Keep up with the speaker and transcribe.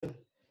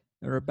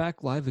We're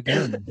back live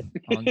again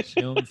on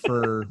Zoom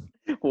for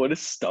What a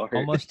start.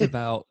 almost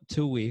about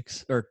 2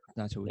 weeks, or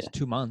not 2 weeks, Yeah.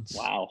 2 months.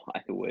 Wow,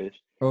 I wish.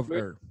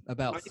 Over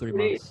about 3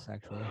 months,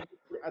 actually.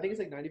 I think it's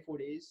like 94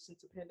 days since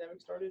the pandemic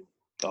started.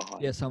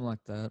 God. Yeah, something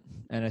like that.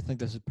 And I think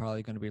this is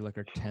probably going to be like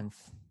our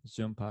 10th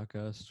Zoom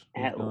podcast.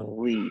 At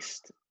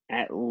least.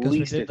 Because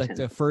we did a like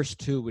the first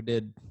 2 we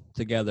did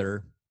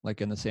together,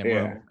 like in the same Yeah.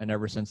 room. And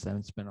ever since then,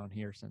 it's been on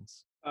here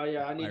since. Oh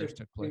yeah, I need Virus to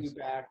took bring you place.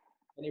 back.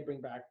 I need to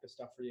bring back the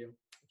stuff for you.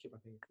 I keep on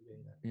thinking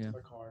forgetting that. Yeah. My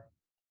car.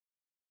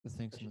 The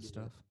things and the should do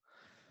stuff.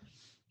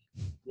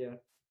 Yeah.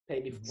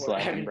 Pay me for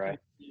Slacking, bro.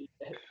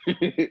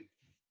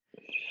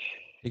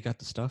 You got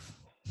the stuff?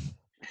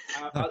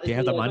 Do Do you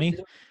have the money?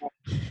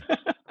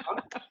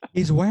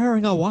 He's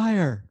wearing a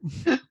wire.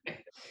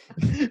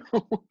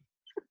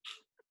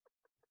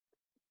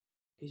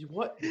 He's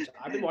what?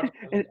 I've been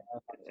watching.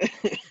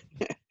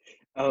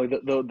 Oh,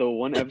 the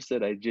one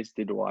episode I just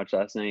did watch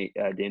last night,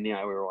 Danny and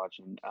I were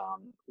watching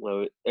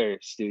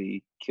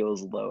Stewie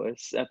kills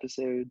Lois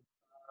episode.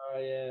 Oh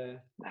yeah.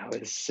 That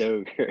was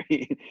so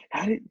great.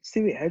 How'd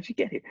you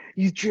get here?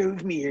 You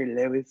drove me here,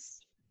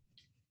 Lois.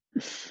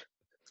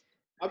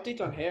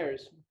 Updates on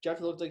hairs. Jeff,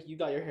 it looks like you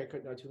got your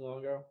haircut not too long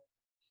ago.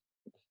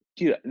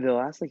 Dude, the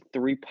last like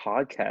 3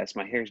 podcasts,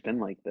 my hair's been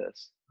like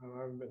this. I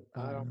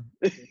don't.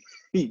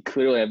 You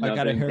clearly have I not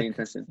got a been paying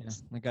haircut. attention.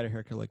 Yeah, I got a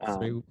haircut like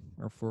 3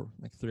 or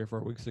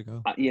 4 weeks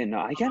ago. Yeah, no,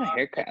 I got a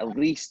haircut at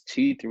least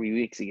 2-3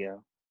 weeks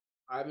ago.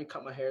 I haven't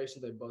cut my hair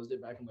since I buzzed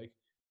it back in like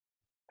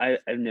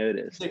I've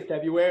noticed. like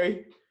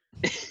February.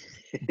 Do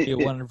you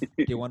want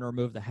to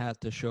remove the hat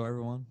to show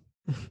everyone?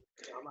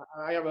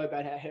 I got really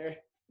bad hat hair.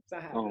 It's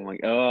not hat Oh hair. my!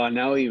 Oh,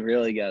 now we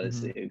really got to Mhm.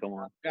 see it. Come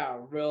on. I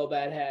got real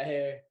bad hat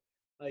hair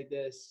like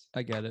this.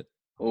 I get it.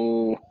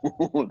 Oh,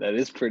 that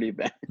is pretty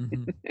bad,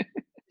 Mhm.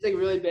 It's like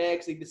really bad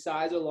because like the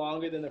sides are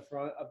longer than the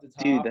front of the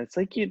top. dude. That's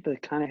like the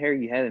kind of hair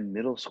you had in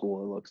middle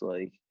school. It looks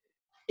like.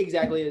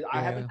 Exactly.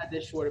 I haven't Yeah. had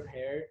this short of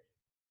hair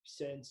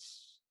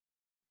since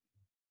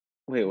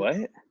Wait,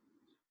 what?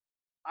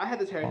 I had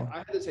this hair. Oh. I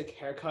had this like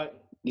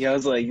haircut. Yeah, I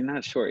was like, you're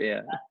not short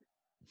yet.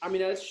 I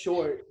mean, that's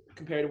short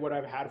compared to what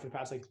I've had for the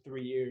past like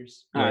 3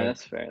 years. All right, Right.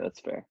 that's fair. That's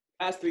fair.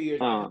 Past 3 years,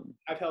 Um,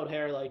 I've held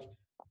hair like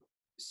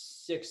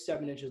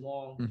 6-7 inches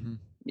long. Mhm.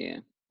 yeah.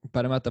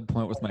 But I'm at the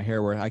point with my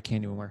hair where I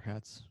can't even wear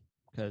hats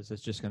because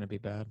it's just gonna be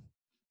bad.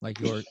 Like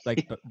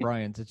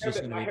Brian's, it's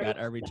just gonna My be hair bad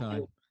looks every bad.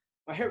 time.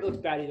 My hair looks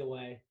bad either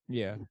way.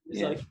 Yeah, It's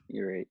Yeah, like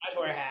you're right. I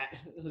wear a hat.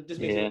 It just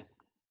makes Yeah.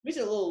 it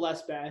a little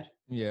less bad.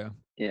 yeah.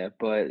 Yeah,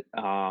 but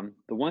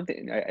the one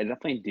thing I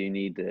definitely do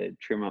need to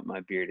trim up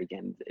my beard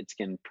again. It's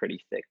getting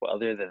pretty thick. But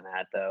other than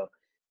that, though,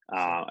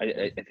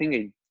 I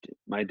think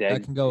my dad. I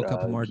can go a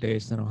couple more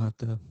days, then I'll have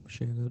to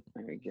shave it.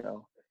 There you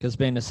go. Because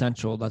being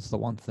essential, that's the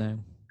one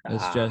thing.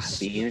 It's just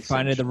being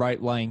finding the essential.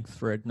 right length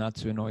for it not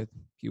to annoy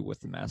you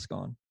with the mask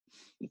on.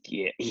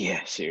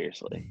 Yeah,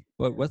 seriously.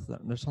 But with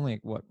them, there's only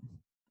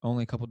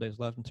a couple days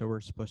left until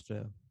we're supposed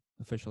to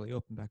officially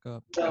open back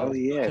up. Oh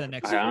yeah, the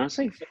next I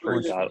honestly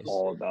Orange forgot phase.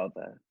 all about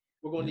that.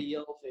 We're going to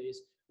yellow phase,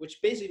 which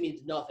basically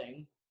means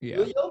nothing.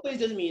 Yeah. Yellow phase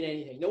doesn't mean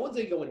anything. No one's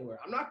gonna go anywhere.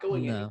 I'm not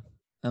going No,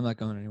 I'm not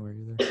going anywhere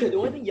either. anywhere. The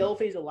only thing yellow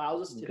phase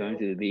allows us to Going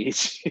do, to the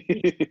beach.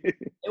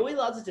 it only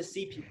allows us to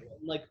see people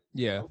in like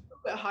Yeah. a little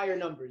bit higher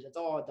numbers. That's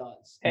all it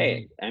does.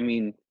 Hey, I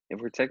mean, if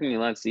we're technically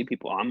allowed to see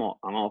people, I'm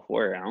all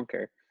for it. I don't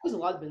care. I was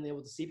allowed to been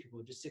able to see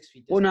people just 6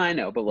 feet. Well, Distance. no, I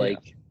know, but Yeah.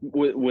 like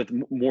with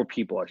more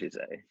people, I should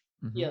say.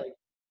 Mhm. Yeah,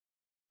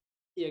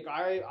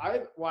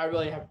 I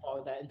really have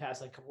followed that in the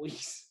past like couple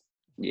weeks.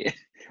 Yeah.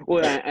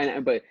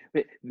 Well, but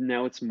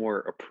now it's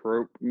more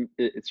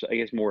It's I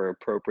guess more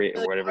appropriate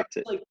or whatever.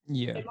 Like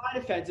Yeah. in my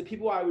defense, the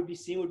people I would be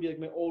seeing would be like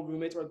my old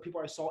roommates or the people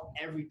I saw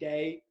every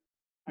day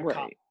at Right.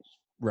 college.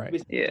 Right.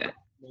 Basically, Yeah.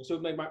 So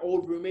like my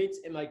old roommates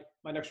and like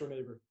my next door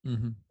neighbor.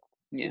 Mm-hmm.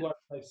 Yeah. People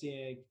I like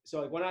seeing.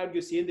 So like when I would go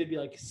see them, there'd be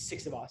like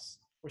 6 of us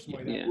or something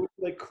like that. Yeah. It would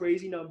be, like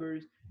crazy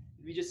numbers.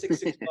 It'd be just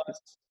six of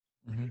us.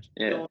 Mm-hmm.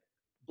 Yeah. Don't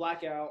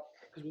black out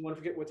because we want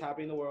to forget what's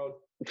happening in the world.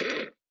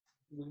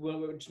 We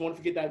just want to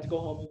forget that to go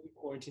home and be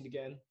quarantined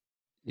again.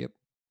 Yep.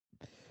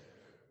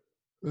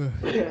 But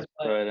But you're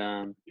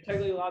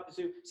technically allowed to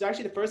do. So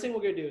actually, the first thing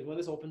we're gonna do is when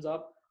this opens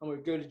up, I'm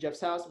gonna go to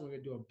Jeff's house and we're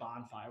gonna do a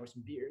bonfire with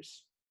some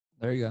beers.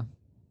 There you go.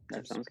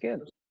 that sounds good.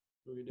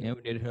 We're gonna do. Yeah,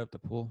 we need to hit up the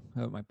pool.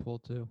 Hit up my pool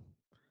too.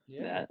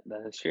 Yeah.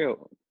 That is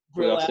true.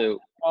 We Grill out.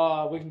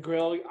 also We can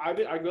grill. I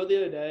grilled the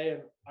other day,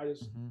 and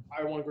Mhm.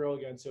 I want to grill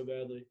again so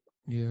badly.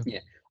 Yeah.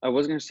 I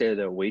was gonna say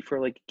though, wait for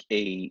like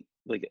a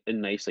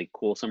nice like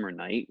cool summer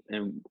night,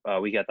 and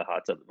we got the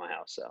hot tub at my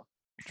house. So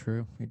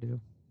True. We do.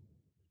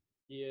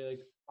 Yeah.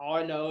 Like, all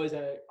I know is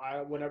that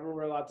whenever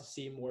we're allowed to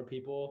see more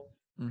people,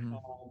 Mm-hmm.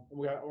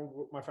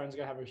 my friend's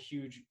gonna have a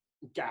huge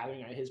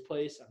gathering at his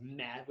place. I'm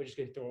mad. We're just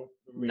gonna throw.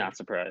 a rave. not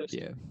surprised.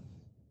 Yeah.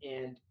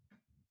 And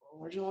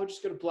we're all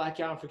just gonna black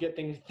out and forget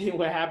things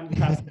what happened the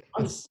past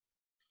months.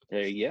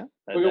 There you go.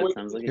 We're gonna That wait-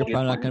 sounds like a You're good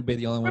probably not plan. going to be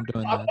the only one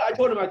doing that. I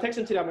told him. I texted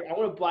him today. I'm like, I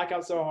want to black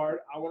out so hard.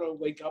 I want to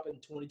wake up in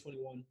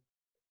 2021.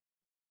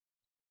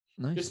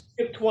 Nice. Just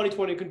skip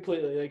 2020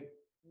 completely. Like,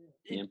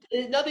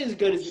 nothing's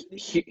good as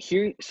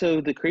Here,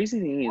 so the crazy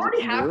thing is, we're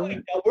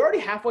already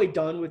halfway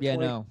done with Yeah,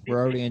 20. no, we're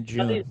already in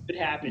Nothing June. good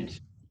happened.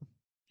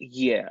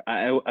 yeah,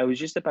 I was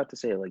just about to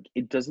say, like,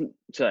 it doesn't.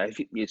 So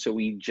so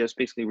we just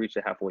basically reached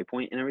the halfway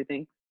point and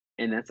everything,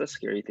 and that's the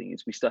scary thing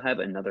is we still have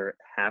another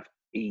half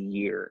a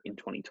year in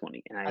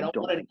 2020, and I don't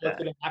don't want to know like what's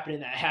that. going to happen in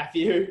that half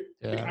year.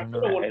 Yeah, Like, I don't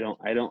really know.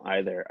 wanna- I don't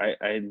either.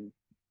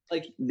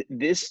 like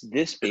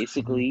This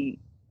basically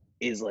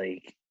is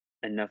like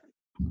enough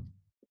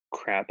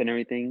crap and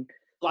everything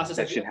last us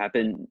that like should a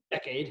happen.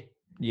 decade.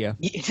 Yeah.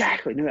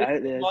 Exactly. No,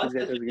 that's Months, exactly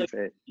what I was gonna like,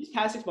 say. these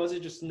past 6 months is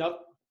just enough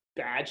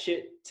bad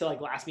shit to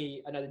like last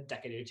me another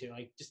decade or two.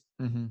 Like just,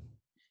 Mm-hmm.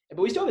 but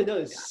we still have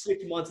another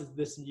 6 months of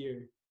this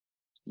year.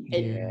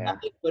 And Yeah.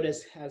 nothing good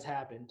has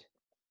happened.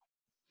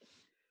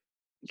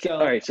 Okay, So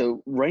all right.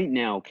 So right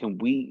now, can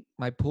we?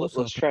 My pool's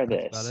Let's open. try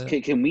That's this. about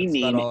it. Can we That's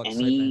about name all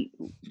any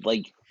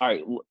like? All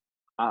right.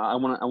 I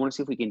want to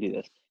see if we can do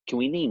this. Can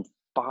we name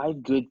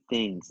 5 good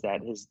things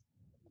that has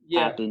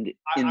yeah, happened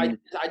in?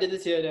 I did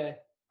this the other day.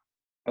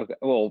 Okay.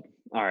 Well,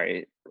 all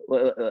right.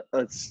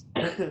 Let's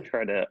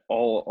try to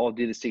all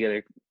do this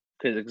together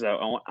because I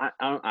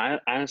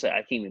honestly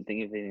I can't even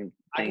think of anything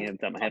I can- off the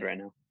top of my head right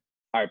now.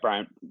 All right,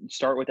 Brian,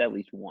 start with at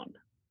least one.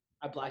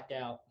 I blacked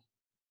out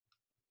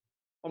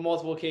on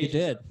multiple You occasions.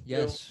 did.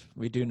 Yes,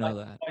 we do know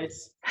that.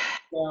 Twice.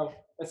 So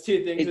that's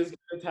 2 things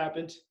that's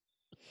happened.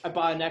 I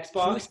bought an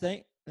Xbox.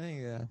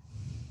 Yeah.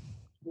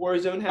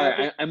 Warzone All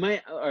happened. right, I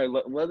might. All right,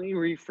 let me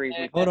rephrase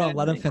my. Hold on.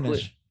 Let him question.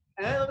 finish.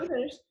 And let me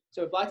finish.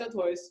 So I blacked out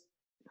twice.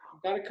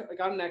 I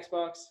got an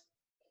Xbox.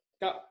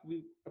 I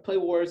play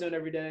Warzone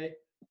every day,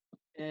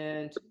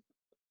 and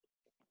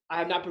I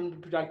have not been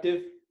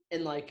productive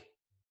in like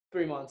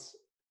 3 months.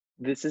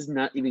 This is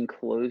not even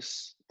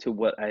close to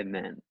what I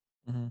meant.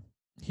 Mm-hmm.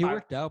 He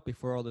worked out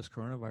before all this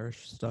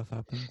coronavirus stuff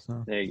happened.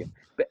 So There you go.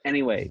 But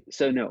anyway,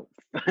 so no,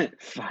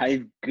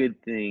 5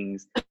 good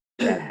things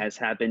that has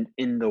happened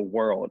in the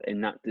world, and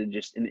not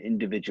just an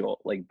individual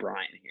like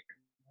Brian here.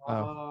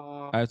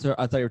 I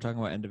thought you were talking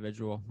about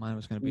individual. Mine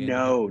was going to be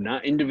No, individual.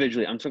 not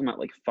individually. I'm talking about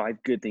like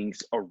 5 good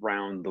things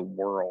around the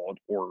world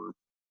or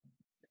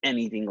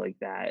anything like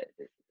that.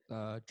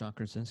 John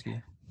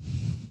Krasinski.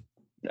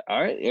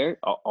 All right, Eric,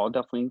 I'll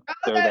definitely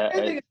throw that.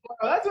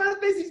 That's why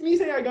basically me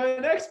saying I got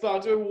an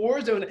Xbox or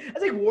Warzone. I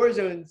think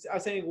Warzone. I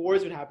was saying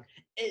Warzone happened.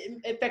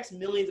 It affects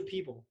millions of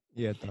people.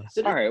 Yeah, it does.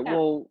 So All right,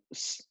 well,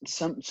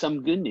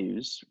 some good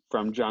news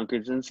from John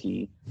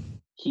Krasinski.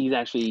 He's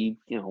actually,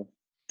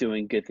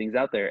 doing good things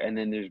out there. And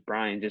then there's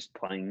Brian just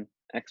playing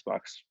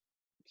Xbox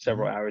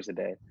several hours a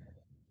day.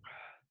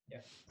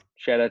 Yeah.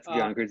 Shout out to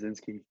John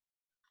Krasinski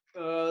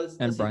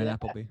And Brian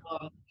Appleby.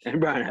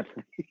 and Brian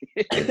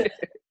Appleby.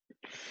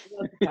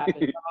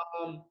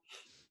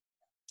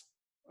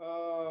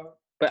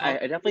 But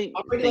I definitely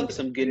think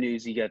some good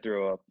news you got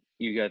to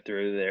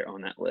throw there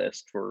on that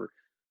list for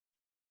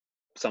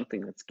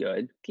something that's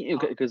good.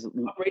 Because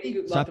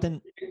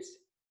something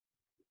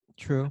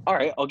true. All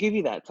right, I'll give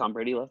you that. Tom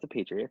Brady left the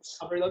Patriots.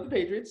 Tom Brady left the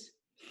Patriots.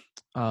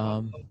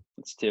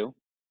 It's 2.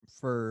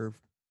 For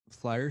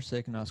Flyers'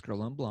 sake, and Oscar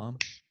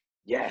Lindblom.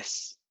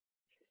 Yes.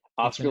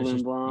 Oscar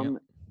Lindblom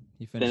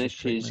he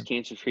finished his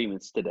cancer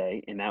treatments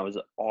today, and that was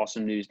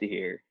awesome news to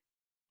hear.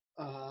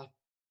 So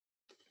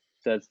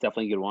that's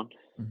definitely a good one.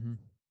 Mm-hmm.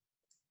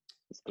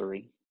 It's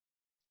 3.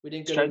 We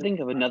didn't Try to think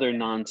of another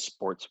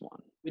non-sports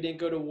one. We didn't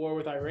go to war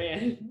with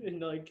Iran,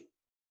 and like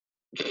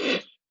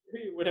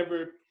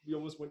whenever we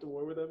almost went to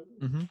war with them.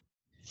 Mm-hmm.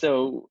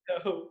 So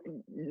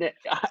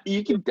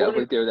you can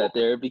definitely throw that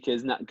there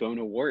because not going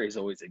to war is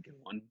always a good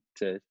one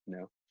to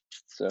know.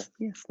 So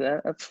yes,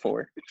 that's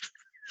 4.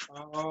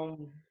 All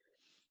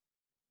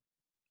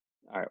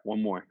right,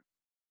 one more.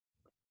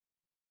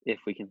 If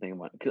we can think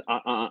about it, because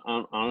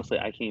honestly,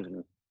 I can't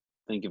even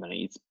think of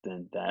any. It's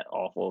been that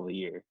awful of a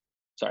year.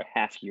 Sorry,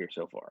 half year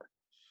so far.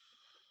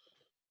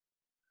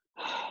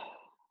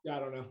 Yeah, I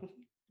don't know.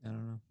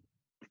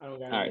 All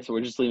right, so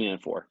we're just leaving it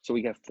at 4. So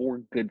we got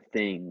 4 good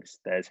things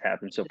that has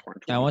happened so far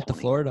in 2020. I went to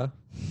Florida.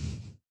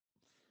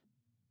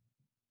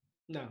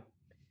 No.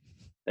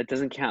 That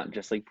doesn't count,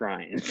 just like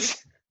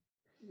Brian's.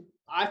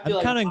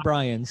 I'm counting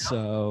Brian,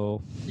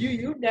 so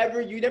you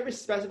never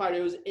specified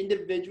it was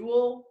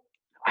individual.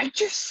 I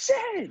just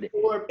said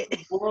or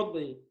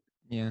worldly.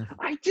 Yeah.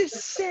 I just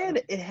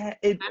said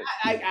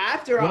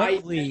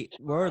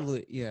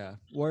worldly, yeah.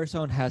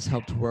 Warzone has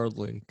helped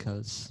worldly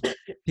because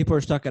people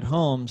are stuck at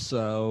home,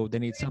 so they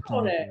need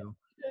something to do.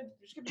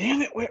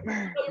 Damn it,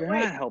 Whitmer! You're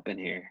not helping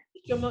here.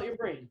 Just melt your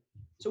brain.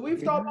 So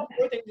we've thought about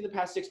 4 things in the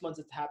past 6 months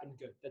that's happened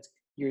good.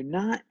 You're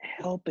not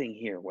helping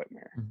here,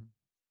 Whitmer. Mm-hmm.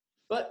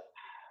 But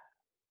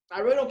I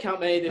really don't count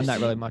many of this. I'm not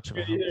really much of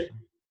a help.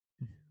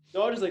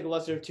 They're all just like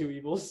lesser of 2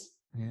 evils.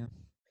 Yeah.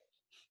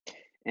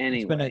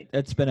 Anyway,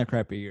 it's been a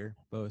crappy year,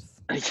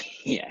 both.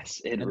 Yes,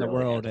 in really the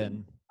world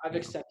and I've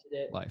accepted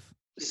it. Life.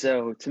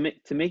 So to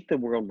make the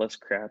world less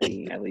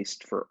crappy, at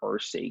least for our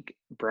sake,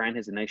 Brian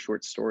has a nice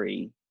short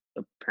story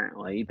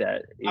apparently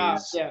that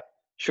is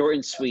short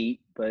and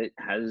sweet, but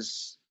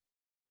has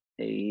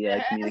a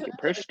comedic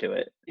approach to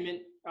it.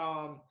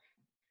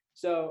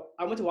 So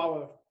I went to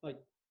Wawa like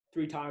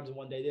 3 times in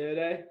one day the other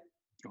day.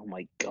 Oh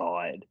my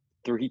god.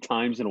 3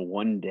 times in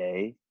one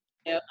day.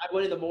 Yeah, I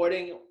went in the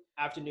morning,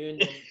 afternoon,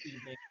 and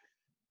evening.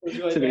 It was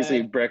really So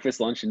basically bad.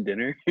 breakfast, lunch, and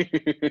dinner.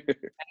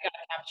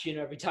 Cappuccino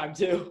every time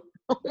too.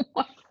 Oh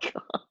my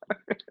god.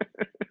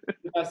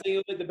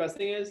 The best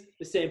thing is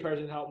the same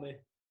person helped me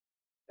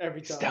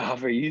every time.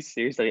 Stop, are you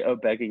serious? Like, oh,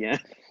 back again?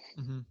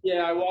 Hmm.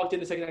 Yeah, I walked in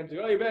the second time. He's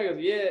like, "Oh, you're back." I was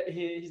like, "Yeah."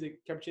 He's like,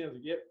 "Cappuccino." I was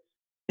like, "Yep."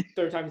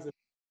 Third time, he's like,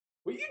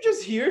 "Were you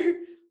just here?"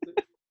 I was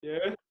like,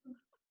 "Yeah."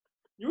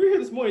 You were here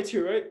this morning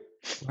too, right?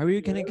 Why were you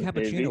getting Yeah,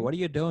 cappuccino? maybe. What are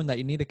you doing that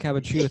you need a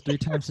cappuccino 3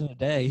 times in a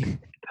day?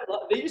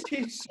 They just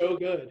taste so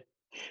good.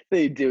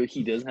 They do.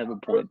 He does have a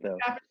point, though.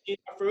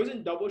 A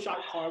frozen double shot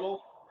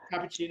caramel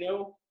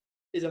cappuccino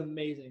is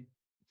amazing.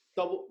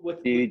 Double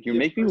with Dude, you're the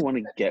making me first want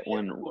to get yeah,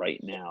 one right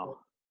now.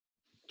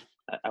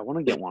 I want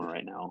to get one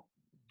right now.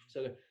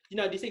 So good.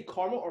 Do you say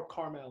caramel or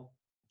caramel?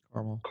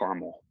 Caramel.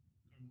 Caramel.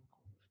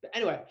 But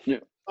anyway, Yeah.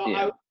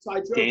 Yeah. I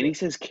drove Danny it.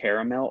 says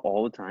caramel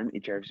all the time.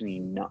 It drives me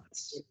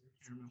nuts.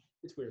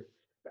 It's weird.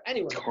 But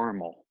anyway,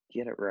 Caramel.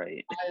 Get it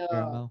right.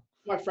 Caramel.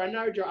 my friend and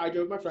I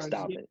drove my friend.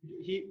 Stop it.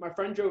 My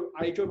friend drove.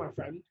 I drove my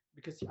friend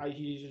because he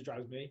usually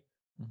drives me.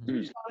 Mhm. So we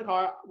just got in the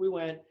car. We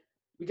went.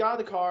 We got out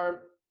of the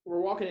car. We're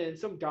walking in.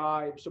 Some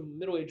guy, some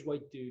middle-aged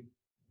white dude,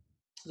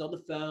 is on the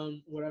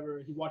phone.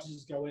 Whatever. He watches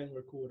us go in.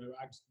 We're cool. Whatever.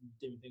 I just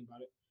didn't think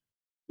about it.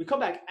 We come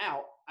back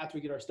out after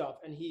we get our stuff,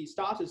 and he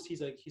stops us.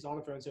 He's on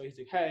the phone, so he's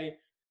like, "Hey,"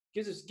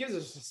 gives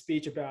us a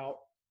speech about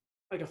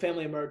like a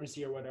family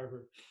emergency or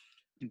whatever.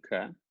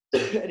 Okay.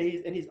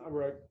 and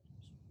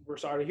we're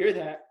sorry to hear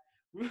that.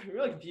 We're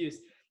really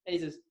confused. And he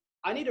says,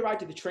 "I need to ride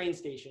to the train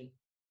station."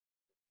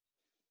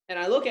 And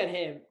I look at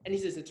him, and he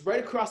says, "It's right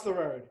across the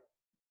road."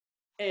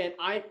 And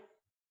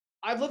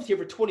I've lived here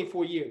for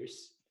 24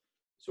 years,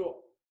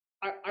 so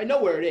I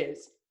know where it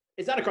is.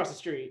 It's not across the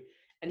street.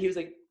 And he's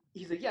like,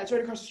 "Yeah, it's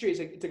right across the street.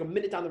 It's like a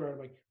minute down the road." I'm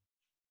like,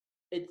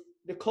 it's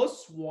the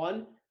closest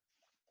one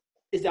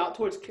is out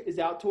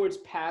towards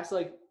past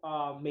like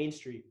Main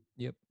Street.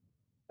 Yep.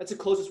 That's the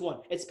closest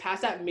one. It's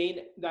past that main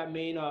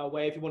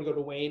way if you want to go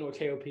to Wayne or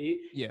KOP.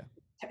 Yeah.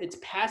 It's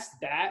past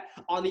that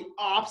on the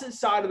opposite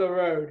side of the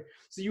road.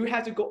 So you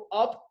have to go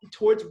up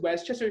towards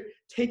Westchester,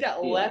 take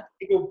that Yeah. left,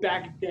 and go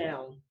back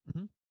down.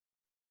 Mhm.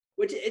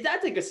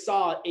 That's like a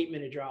solid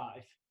 8-minute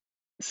drive.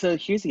 So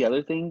here's the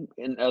other thing,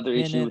 another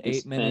issue In with this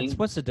 8 minutes. thing.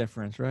 What's the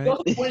difference, He right?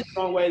 also pointed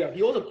the wrong way though.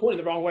 He also pointed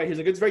the wrong way. He's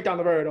like, "It's right down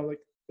the road." I'm like,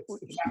 "It's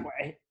that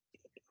way."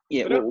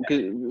 Yeah, But well,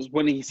 because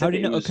when he said How do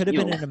you it know? It was, could have you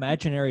been know, an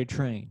imaginary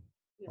train.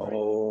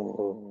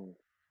 oh,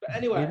 But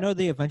anyway, You know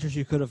the adventures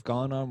you could have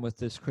gone on with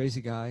this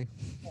crazy guy.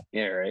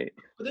 yeah, right.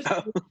 but this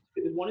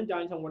is one in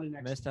downtown, one in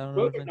next. Missed out on an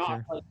Both are not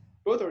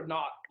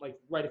adventure. like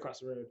right across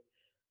the road.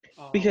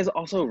 Because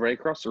also right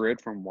across the road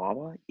from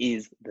Wawa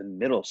is the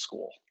middle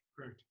school.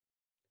 Correct.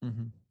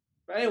 Hmm.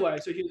 But anyway,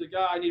 so he was like,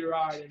 "Oh, I need a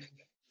ride," and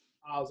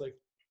I was like,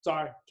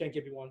 "Sorry, can't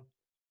give you one."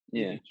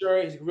 He's Yeah, like,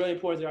 "Sure." He's like, "Really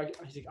important."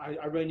 He's like,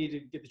 I really need to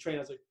get the train." I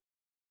was like,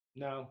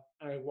 "No,"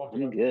 and I walked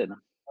I'm away. good.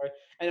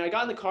 And I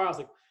got in the car. I was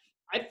like,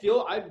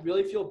 I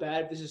really feel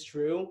bad if this is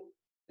true,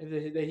 and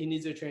that he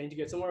needs a train to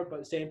get somewhere. But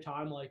at the same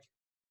time, like,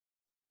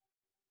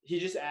 he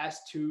just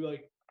asked two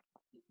like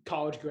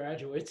college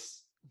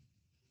graduates,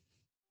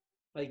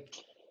 like,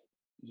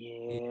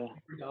 Yeah,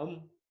 super dumb. You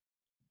know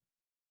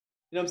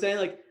what I'm saying?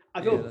 Like,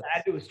 I feel Yeah, bad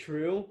that's- if it was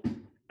true.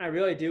 I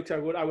really do, because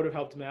I would have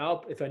helped him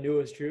out if I knew it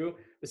was true.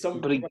 But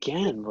some but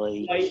again,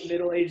 like, white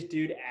middle-aged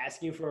dude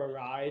asking for a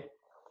ride,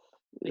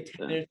 like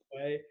 10 uh, minutes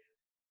away,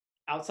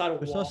 outside of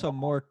There's Wawa. also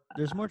more.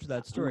 There's more to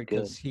that story good.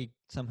 because he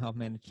somehow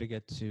managed to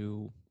get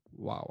to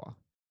Wawa.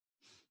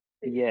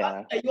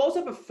 yeah, You also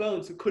have a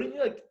phone, so couldn't you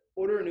like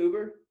order an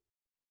Uber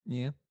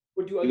Yeah.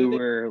 or do other things?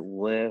 Uber,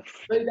 Lyft.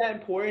 Is that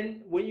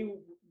important?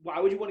 Why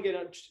would you want to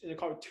get in a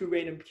car with two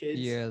random kids?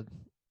 Yeah.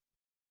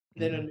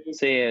 Then Mhm. an Uber?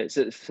 So yeah,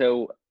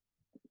 so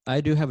I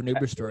do have an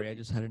Uber story. I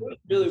just had an Really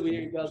interesting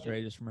weird about story.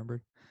 I just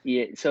remembered.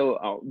 yeah,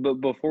 so but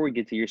before we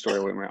get to your story,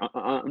 Whitmer,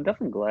 I'm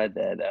definitely glad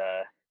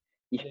that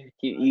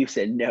you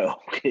said no,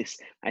 because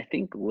I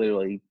think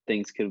literally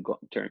things could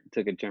have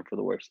took a turn for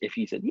the worse if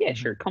you said, yeah,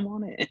 sure, come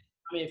on in.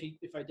 I mean,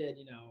 if I did,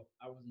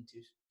 I wasn't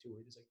too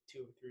worried. There's like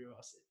 2 or 3 of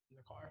us in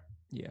the car.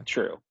 Yeah.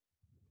 True,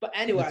 But but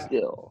anyway,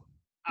 still,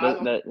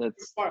 I'm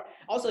that's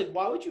also like,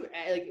 why would you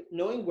like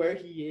knowing where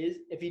he is?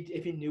 If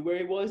he knew where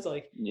he was,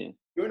 like yeah,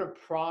 you're in a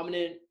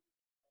prominent,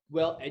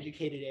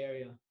 well-educated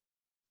area.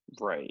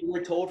 right. You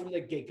were told from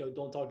the get-go,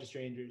 don't talk to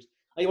strangers.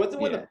 Like, what's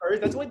one of the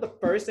first? That's one of the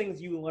first things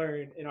you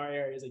learn in our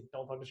area is like,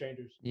 don't talk to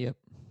strangers. Yep.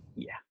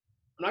 I'm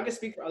not gonna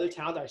speak for other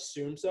towns. I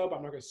assume so, but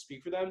I'm not gonna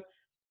speak for them.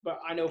 But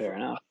I know Fair for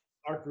enough.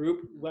 our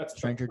group, that's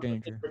Stranger the first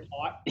thing danger. we're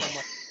taught from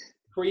like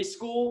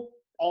preschool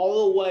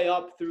all the way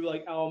up through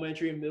like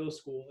elementary and middle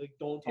school. Like,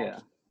 don't talk Yeah. to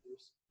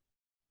strangers.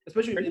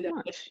 Especially Pretty in that,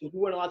 much. we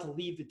weren't allowed to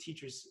leave the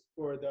teachers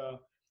or the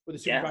Yeah.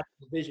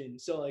 supervisor's vision.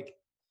 So like,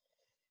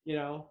 in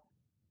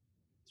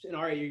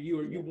our area,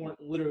 you weren't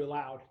literally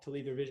allowed to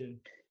leave their vision.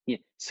 Yeah.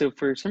 So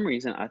for some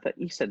reason, I thought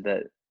you said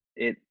that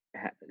it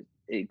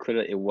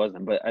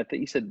wasn't, but I thought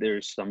you said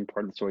there's some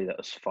part of the story that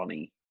was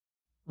funny.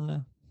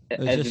 No, it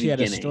was at just the he had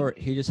a beginning. story.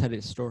 He just had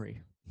his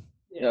story.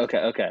 Yeah.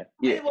 Okay.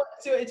 Yeah.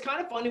 So it's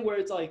kind of funny where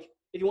it's like,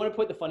 if you want to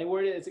put the funny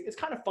word, it's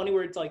kind of funny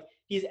where it's like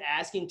he's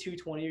asking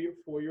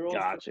 24-year-olds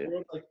Gotcha.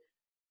 like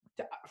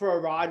for a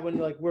ride when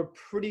like we're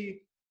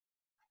pretty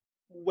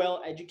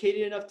well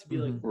educated enough to be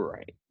like,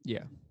 Right.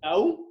 Yeah.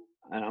 no.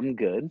 I'm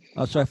good.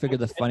 Also, I figured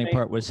the funny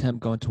part was him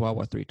going to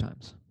Wawa 3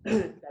 times.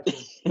 That's good.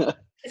 that,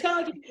 It's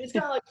kind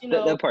of like you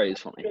know, that part is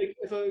funny. like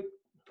if a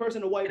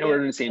person in a white I would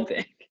van, do the same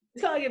thing.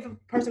 it's kind of like if a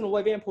person in a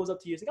white van pulls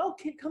up to you, it's like, oh,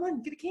 kid, come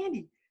on, get a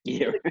candy.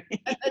 Yeah.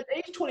 Right. At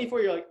age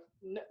 24, you're like,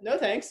 no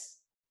thanks,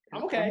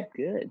 I'm okay. I'm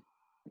good.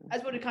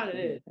 That's what it kind of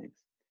is. Thanks.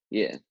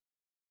 Yeah.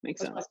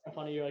 Makes That's why sense. it's kind of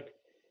funny. You're like,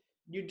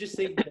 you just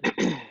think,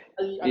 that,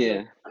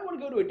 Yeah. I want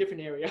to go to a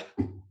different area.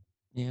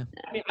 Yeah.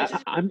 I mean,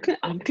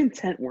 I'm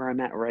content where I'm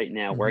at right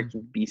now, where I Mhm.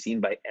 can be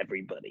seen by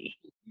everybody.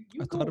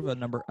 I thought of a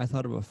number. I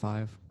thought of a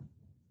 5.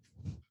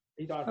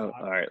 You thought Oh,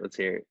 all right. Let's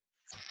hear it.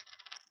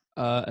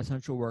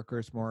 Essential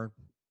workers, more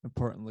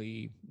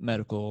importantly,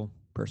 medical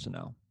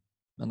personnel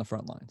on the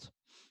front lines.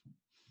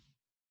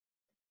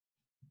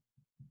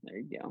 There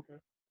you go.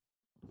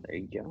 There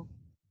you go.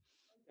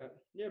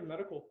 Yeah,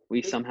 medical.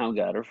 We somehow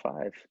got her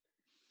 5.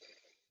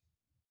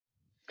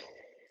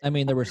 I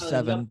mean, there were no,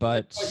 7,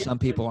 but I get some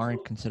it. people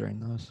aren't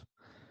considering those.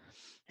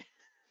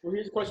 Well,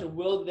 here's the question: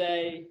 Will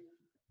they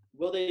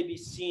be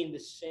seen the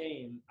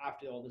same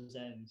after all this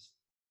ends,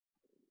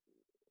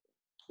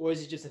 or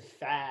is it just a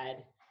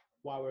fad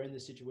while we're in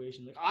this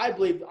situation? Like I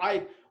believe,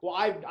 I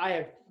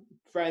have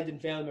friends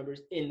and family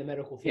members in the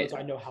medical field, so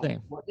I know how Same.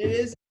 important it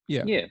is.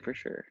 Yeah. Yeah, for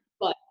sure.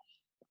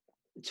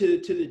 To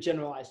the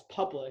generalized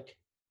public,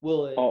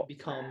 will it Oh.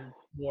 become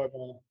more of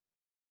a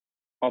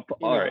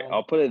All right. know.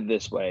 I'll put it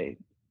this way,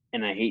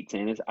 and I hate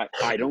saying this.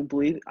 I don't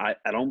believe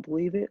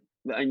it.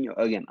 But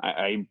again,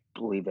 I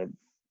believe it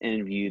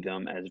and view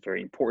them as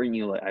very important.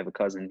 Like I have a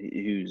cousin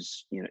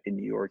who's in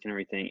New York and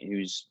everything,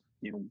 who's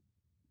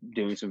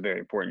doing some very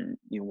important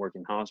work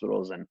in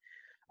hospitals, and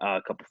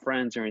a couple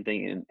friends and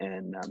everything,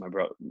 and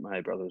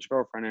my brother's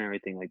girlfriend and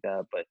everything like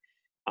that. But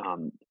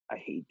I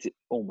hate to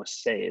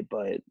almost say it,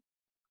 but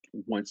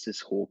once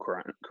this whole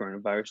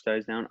coronavirus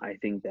dies down, I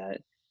think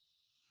that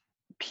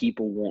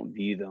people won't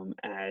view them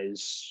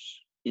as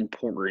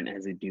important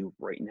as they do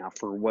right now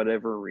for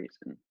whatever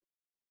reason.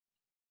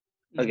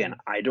 Again,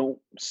 I don't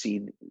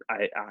see.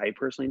 I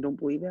personally don't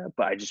believe that,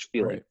 but I just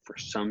feel like for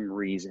some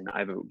reason I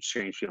have a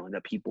strange feeling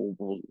that people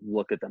will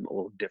look at them a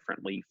little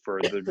differently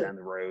further down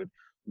the road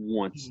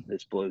once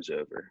this blows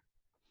over.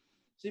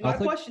 See, my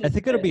question I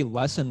think it'll be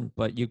lessened,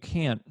 but you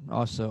can't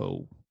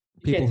also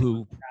people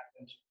who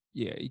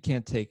you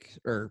can't take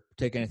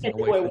anything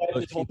away from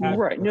those people.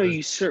 Right? No,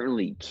 you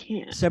certainly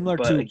can't. Similar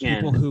but to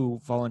again, people who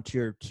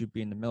volunteer to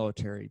be in the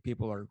military,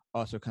 people are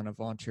also kind of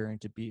volunteering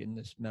to be in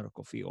this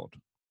medical field.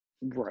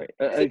 Right.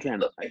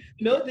 Again,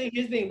 here's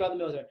the thing about the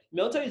military.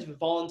 Military is a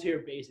volunteer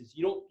basis.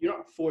 You're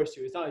not forced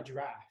to. It's not a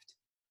draft.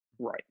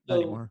 Right.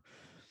 So,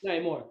 not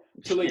anymore.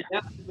 So like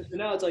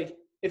now it's like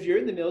if you're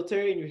in the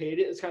military and you hate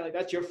it, it's kind of like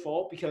that's your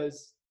fault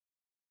because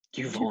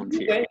you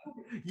volunteered.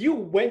 You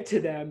went to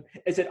them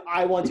and said,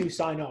 "I want to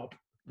sign up."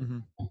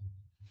 Mm-hmm.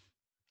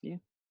 Yeah.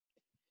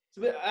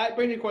 So that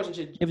brings me a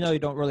question. Even though you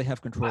don't really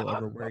have control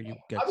over where you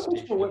get. I have a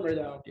question for Whitmer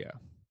though. Yeah.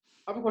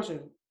 I have a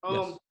question.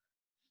 Yes.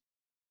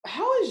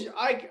 How is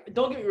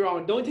don't get me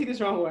wrong, don't take this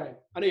the wrong way.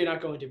 I know you're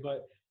not going to,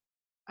 but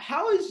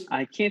how is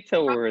I can't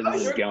tell where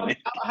this is going.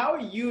 How are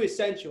you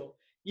essential?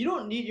 You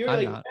don't need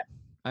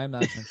I'm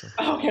not essential.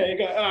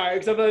 Okay, all right.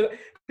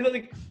 Because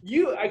like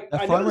you,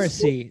 the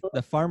pharmacy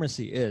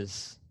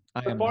is.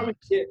 The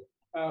pharmacy.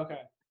 Okay.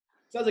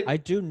 Sounds like I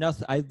do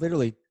nothing. I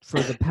literally for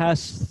the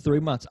past 3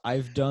 months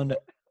I've done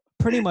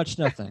pretty much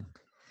nothing.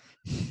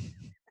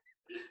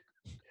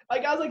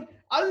 Like I was like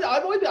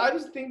I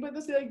was thinking about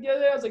this like the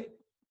other day. I was like,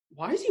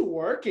 why is he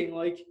working?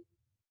 Like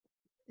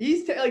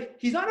he's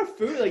he's not a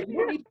food. Like you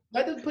don't need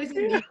that place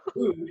doesn't need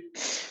food.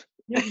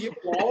 You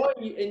Wawa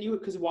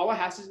because Wawa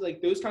has to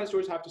like those kind of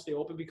stores have to stay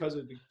open because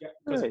of the.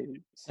 Right.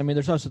 I mean,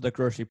 there's also the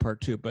grocery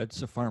part too, but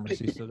it's a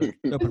pharmacy, so they're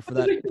open for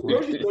that.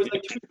 Grocery stores,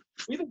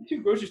 we have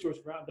 2 grocery stores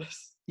around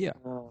us. Yeah.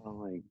 Oh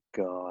my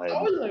god.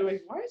 I was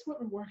like, why is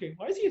Whitmer working?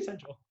 Why is he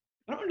essential?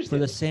 I don't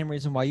understand. For the same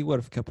reason why you would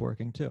have kept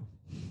working too.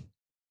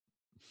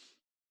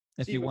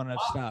 If you wanted to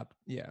stop,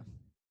 yeah.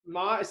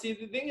 The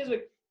thing is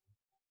like,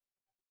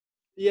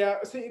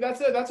 yeah. See,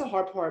 that's a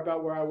hard part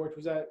about where I worked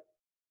was that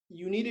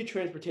you needed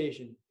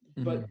transportation,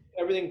 but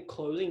everything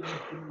closing, you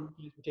didn't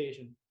need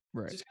transportation.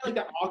 Right. It's just kind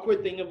of like that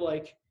awkward thing of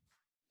like,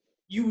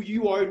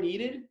 you are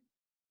needed.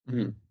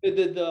 Mm-hmm.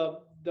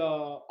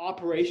 The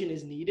operation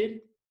is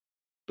needed,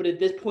 but at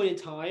this point in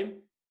time,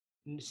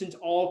 since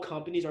all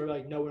companies are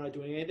like, no, we're not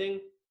doing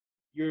anything,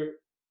 you're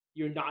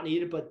not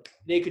needed, but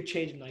they could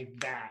change it like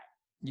that.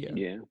 Yeah.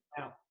 Yeah.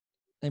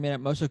 I mean,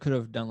 at most, I could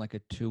have done like a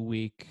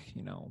 2-week,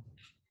 kind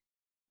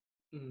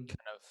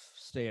of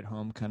stay at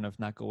home, kind of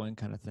not go in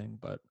kind of thing.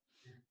 But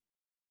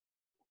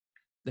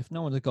if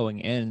no one's going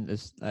in,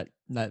 is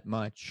that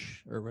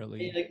much or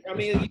really? You're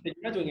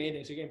not doing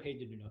anything, so you're getting paid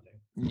to do nothing.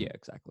 Yeah,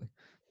 exactly.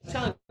 It's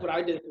kind of like what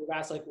I did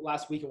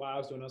last week while I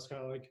was doing. I was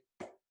kind of like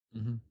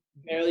Mm-hmm.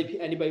 barely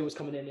anybody was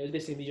coming in. It was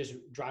basically me just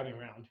driving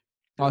around.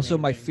 Also,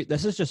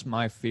 this is just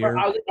my fear.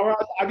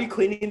 I'd be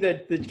cleaning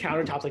the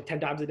countertops like 10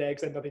 times a day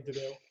because I had nothing to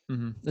do.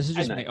 Mm-hmm. This is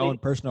just my own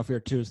personal fear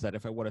too. Is that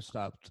if I would have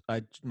stopped,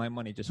 my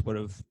money just would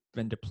have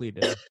been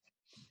depleted.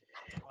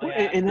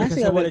 And that's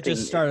because the I would other have thing.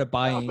 just started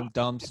buying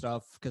dumb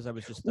stuff because I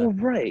was just Well,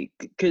 right.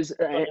 Because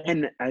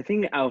and I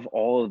think out of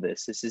all of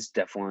this is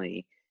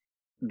definitely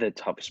the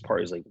toughest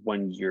part is like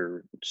when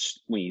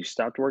you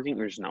stopped working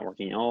or just not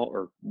working at all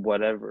or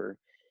whatever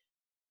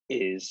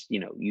is,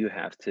 you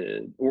have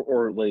to,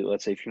 or like,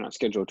 let's say if you're not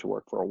scheduled to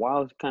work for a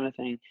while kind of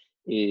thing,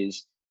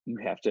 is you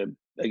have to,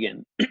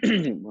 again,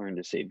 learn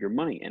to save your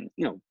money. And,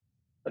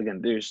 again,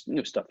 there's,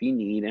 stuff you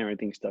need and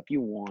everything, stuff you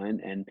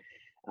want. And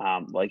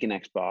like an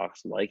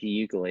Xbox, like a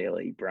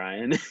ukulele,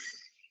 Brian.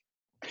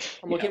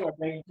 I'm looking at my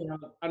bank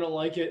account. I don't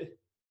like it.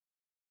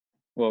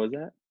 What was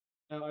that?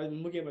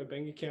 I'm looking at my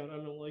bank account. I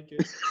don't like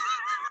it.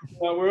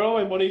 Where all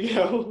my money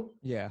go?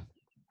 Yeah.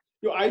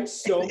 Yo, I had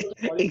so much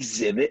money.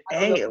 Exhibit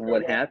A of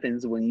what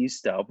happens when you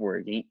stop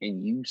working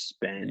and you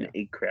spend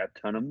a crap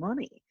ton of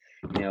money.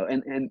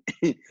 And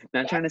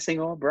not trying to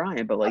single out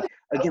Brian, but like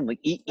again, like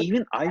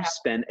even I've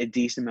spent a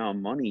decent amount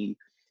of money,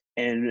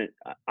 and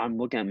I'm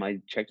looking at my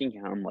checking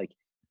account. I'm like,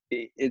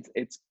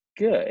 it's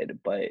good,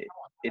 but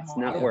it's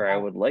not where I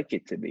would like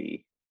it to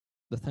be.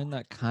 The thing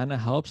that kind of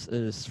helps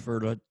is for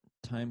the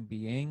time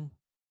being,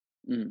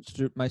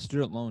 my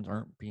student loans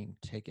aren't being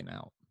taken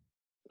out.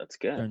 That's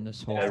good. During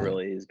this whole that thing.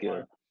 really is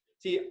good.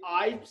 See,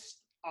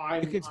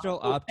 you could still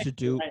opt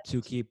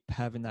to keep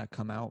having that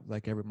come out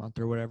like every month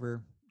or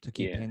whatever to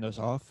keep paying those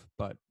off,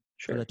 but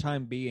for the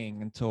time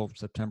being until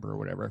September or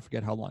whatever, I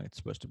forget how long it's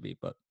supposed to be,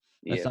 but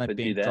that's not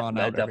being drawn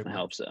out. That definitely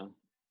helps though.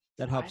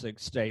 That helps it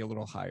stay a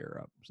little higher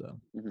up. So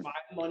my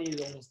money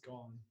is almost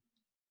gone.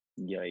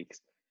 Yikes!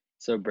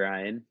 So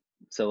Brian,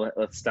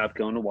 let's stop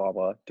going to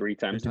Wawa 3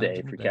 times a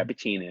day for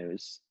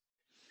cappuccinos.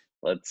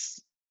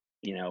 Let's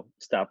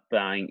stop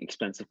buying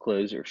expensive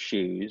clothes or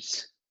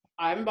shoes.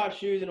 I haven't bought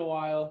shoes in a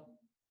while.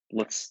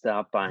 Let's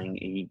stop buying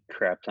a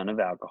crap ton of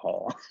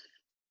alcohol.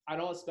 I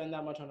don't spend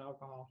that much on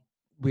alcohol.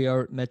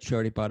 Mitch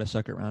already bought a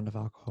second round of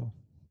alcohol.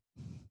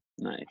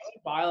 Nice. I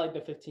buy like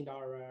the $15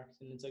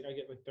 racks, and it's like I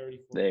get like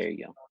 34. There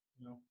you go.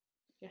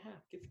 Yeah,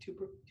 get two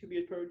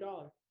beers per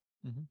 $1.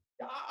 Mm-hmm.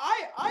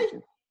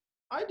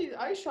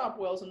 I shop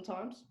well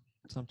sometimes.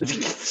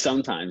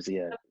 Sometimes,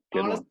 yeah.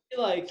 Good honestly,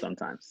 one. like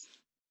sometimes.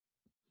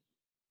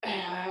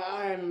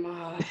 I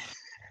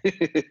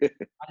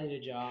need a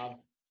job.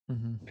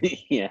 Mm-hmm.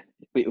 Yeah,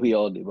 we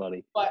all do,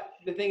 buddy. But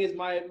the thing is,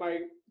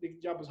 the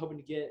job I was hoping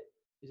to get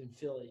is in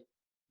Philly.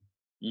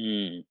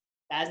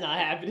 That's not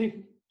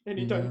happening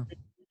anytime soon.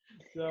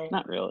 So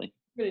not really.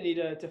 I'm gonna need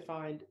to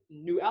find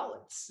new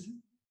outlets.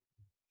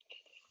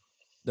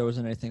 There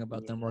wasn't anything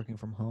about them working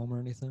from home or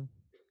anything?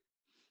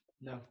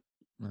 No.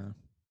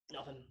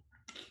 Nothing.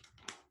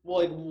 Well,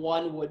 like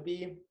one would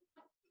be,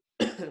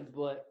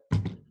 but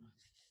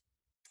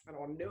I don't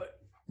want to do it.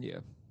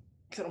 Yeah.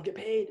 Because I don't get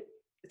paid.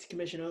 It's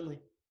commission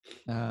only.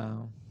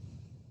 Oh.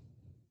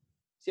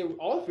 See,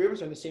 all 3 of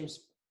us are in the same.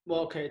 Well,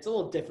 okay, it's a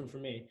little different for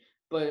me,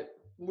 but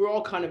we're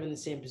all kind of in the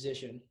same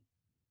position.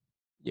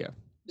 Yeah.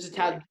 Just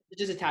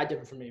a tad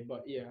different for me,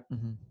 but yeah,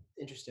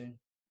 interesting.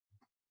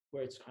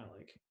 Where it's kind of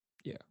like,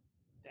 yeah,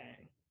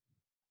 dang,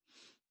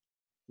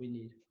 we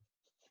need.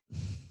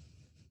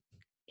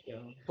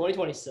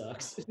 2020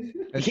 sucks.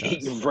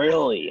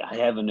 Really, I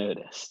haven't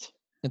noticed.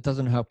 It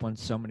doesn't help when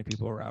so many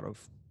people are out of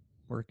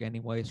work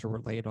anyways, or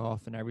were laid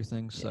off and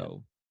everything.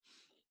 So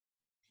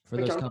for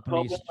those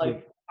companies,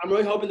 I'm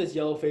really hoping this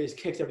yellow phase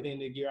kicks everything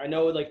into gear. I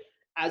know, like,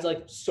 as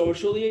like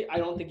socially, I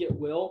don't think it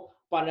will,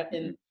 but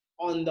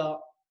on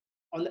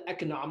the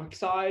economic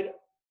side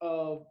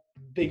of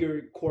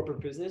bigger corporate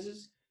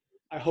businesses,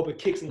 I hope it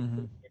kicks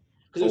in.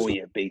 Oh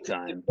yeah, big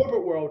time. The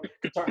corporate world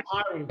can start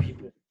hiring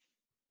people.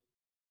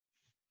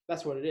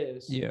 That's what it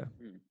is. Yeah.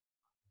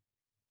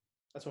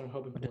 That's what I'm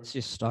hoping but for. It's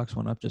just stocks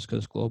went up just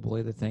because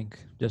globally they think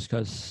just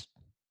because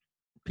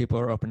people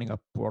are opening up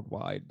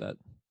worldwide that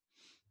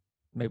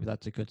maybe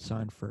that's a good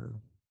sign for.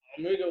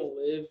 I'm gonna go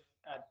live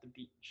at the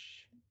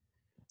beach.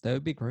 That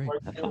would be great.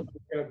 Work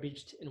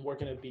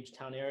in a beach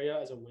town area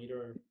as a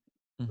waiter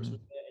or something,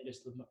 and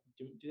just do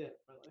that in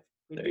my life.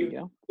 There you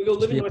go. We go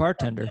live be a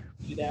bartender.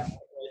 Do that.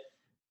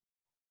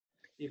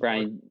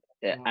 Brian,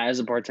 as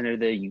a bartender,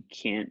 though, you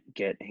can't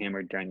get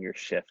hammered during your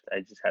shift.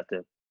 I just have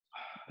to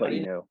let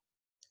you know.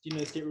 Do you know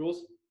the state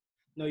rules?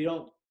 No, you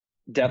don't.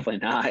 Definitely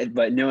not.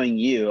 But knowing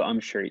you, I'm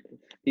sure.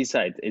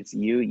 Besides, it's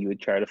you. You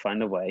would try to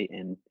find a way,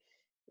 and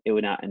it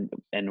would not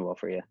end well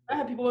for you. I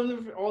have people in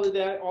there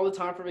all the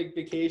time for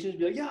vacations.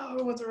 Be like, "Yo,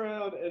 everyone's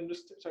around," and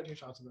just start taking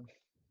shots of them.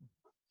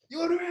 You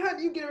want around?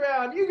 You get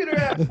around. You get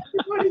around.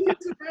 Everybody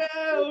gets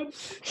around.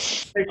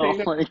 Oh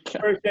my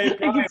god! I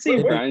can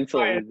see Brian.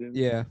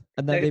 Yeah,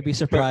 and then they'd be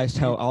surprised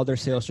how all their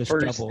sales just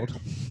doubled.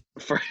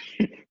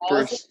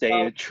 First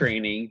day of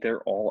training,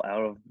 they're all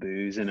out of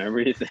booze and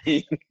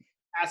everything.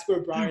 Ask where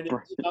Brian is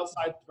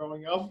outside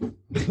throwing up.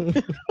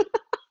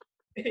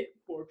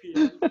 Poor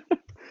p.m.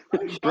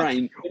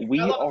 Brian, we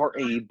are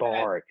a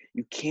bar.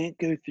 You can't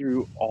go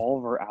through all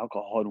of our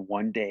alcohol in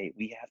one day.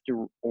 We have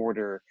to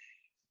order.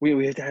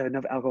 We have to have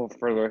enough alcohol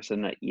for the rest of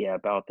the night. Yeah,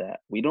 about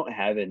that. We don't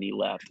have any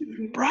left.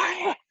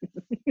 Brian!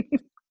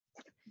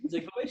 He's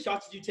like, how many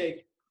shots did you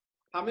take?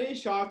 How many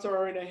shots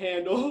are in a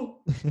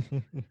handle?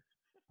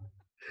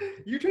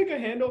 You drink a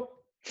handle?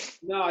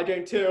 No, I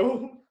drank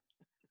 2.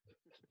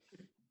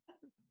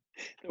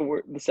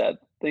 The sad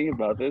thing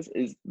about this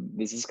is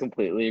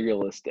completely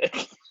realistic.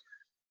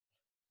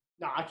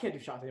 No, I can't do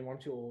shots anymore. I'm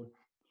too old.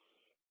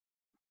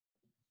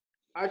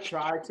 I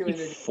tried to.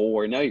 You're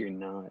 4. No, you're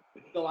not.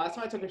 The last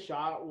time I took a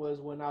shot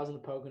was when I was in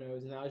the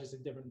Poconos, and that was just a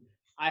different.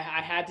 I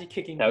had to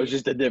kick in. That was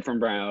just a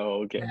different Brian.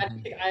 Oh, okay.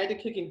 I had to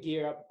kick in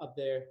gear up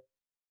there.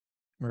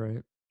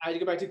 Right. I had to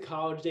go back to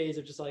college days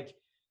of just like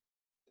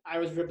I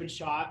was ripping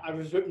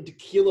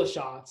tequila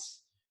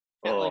shots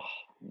at like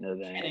no 10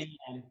 thanks.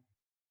 a.m.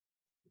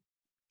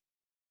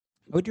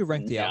 How would you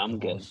rank the Yeah, alcohols? I'm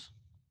good.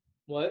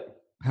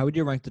 What? How would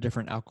you rank the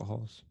different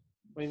alcohols?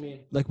 What do you mean?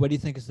 Like, what do you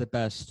think is the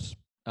best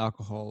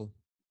alcohol?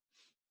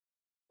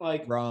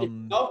 Like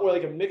rum, or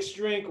like a mixed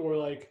drink, or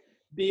like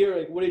beer.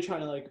 Like, what are you trying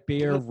to like?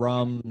 Beer,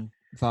 rum,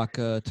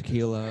 vodka,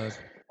 tequila.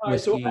 All right,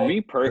 so For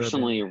me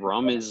personally,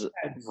 rum is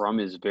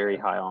very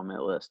high on my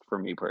list. For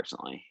me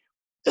personally.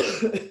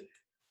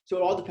 So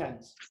it all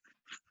depends.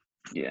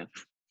 Yeah.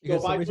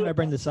 Because the reason I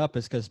bring this up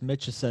is because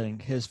Mitch is saying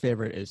his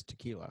favorite is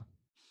tequila.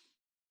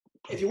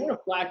 If you want to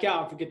black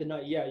out and forget the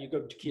night, yeah, you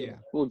go tequila. Yeah.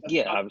 Well,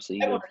 yeah, obviously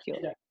you go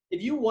tequila.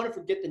 If you want to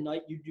forget the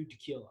night, you do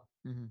tequila.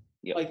 Mm-hmm.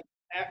 Yep. Like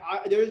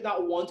there's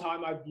not one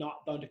time I've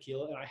not done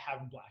tequila and I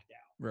haven't blacked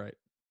out. Right.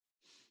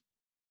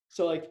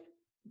 So like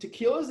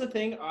tequila is the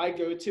thing I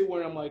go to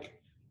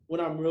when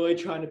I'm really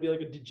trying to be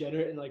like a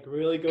degenerate and like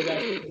really go back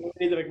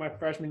to like my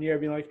freshman year,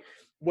 being like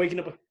waking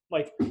up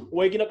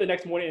the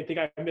next morning and think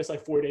I missed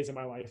like 4 days of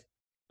my life.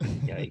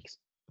 Yikes.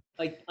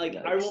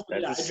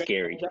 That's a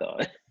scary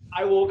thought.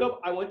 I woke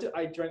up.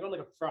 I drank on like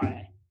a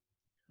Friday.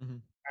 Mm-hmm.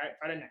 All right,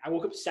 Friday night. I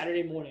woke up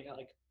Saturday morning.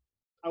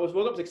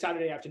 Woke up like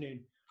Saturday afternoon.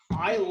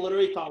 I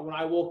literally thought when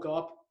I woke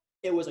up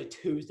it was like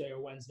Tuesday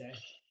or Wednesday.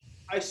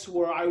 I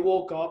swear I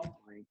woke up. Oh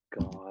my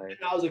God. And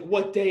I was like,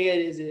 "What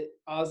day is it?"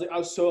 I was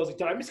like,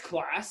 "Did I miss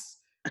class?"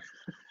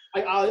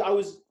 I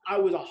was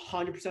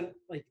 100%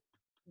 like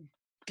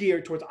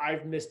geared towards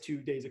I've missed 2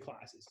 days of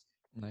classes.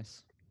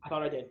 Nice. I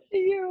thought I did.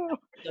 Yeah,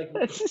 like,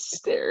 that's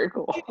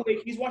hysterical.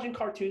 He's watching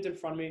cartoons in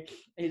front of me,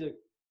 and he's like,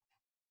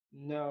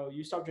 "No,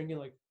 you stopped drinking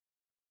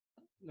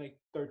like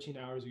 13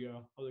 hours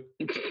ago." I was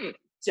like,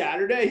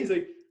 "Saturday?" He's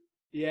like,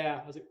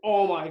 "Yeah." I was like,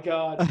 "Oh my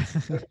God!"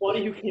 The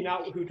buddy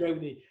who drove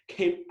with me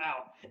came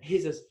out. He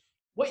says,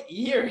 "What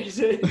year is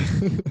it?"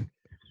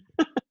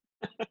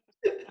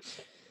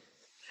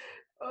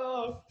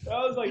 Oh,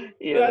 I was like,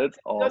 "Yeah, that's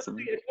awesome."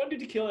 If you want to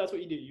do tequila, that's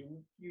what you do.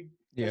 You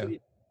yeah.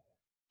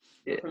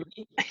 For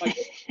me, like,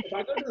 if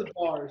I go to the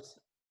bars,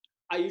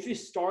 I usually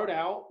start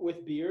out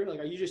with beer. Like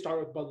I usually start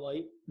with Bud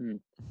Light.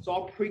 So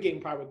I'll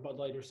pregame probably with Bud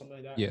Light or something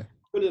like that. Yeah.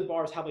 Go to the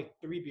bars, have like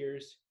 4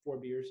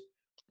 beers,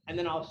 and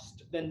then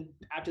then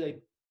after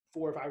like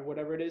 4 or 5,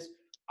 whatever it is,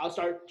 I'll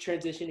start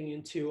transitioning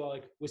into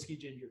like whiskey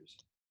gingers.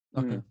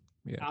 Okay.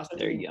 Yeah.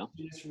 There you go.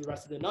 For the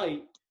rest of the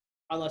night,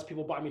 unless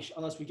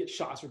we get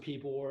shots for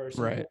people or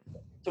right.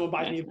 Someone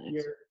buys me a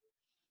beer.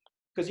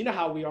 Because you know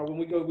how we are when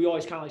we go, we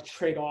always kind of like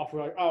trade off.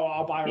 We're like, "Oh,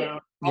 I'll buy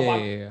around, I'll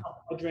buy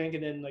a drink,"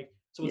 and then like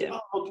someone's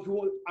like,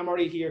 "Oh, I'm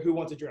already here. Who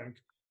wants a drink?"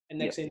 And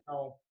next thing you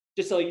know,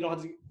 just so you don't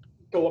have to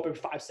go up every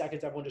 5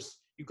 seconds, everyone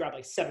you grab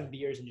like 7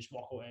 beers and just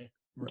walk away.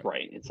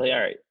 Right. It's like, all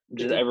right,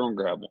 just everyone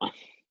grab one.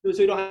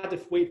 So you don't have to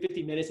wait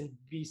 50 minutes and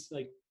be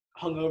like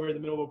hungover in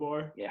the middle of a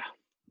bar. Yeah.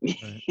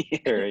 Right.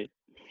 Yeah, right.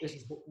 This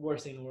is the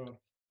worst thing in the world.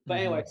 But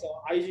anyway,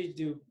 so I usually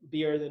do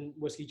beer than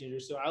whiskey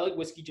gingers. So I like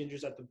whiskey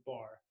gingers at the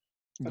bar.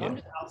 If I'm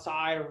just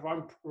outside, or if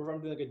I'm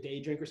doing like a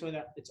day drink or something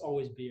like that, it's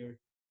always beer.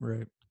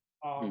 Right.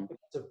 If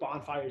it's a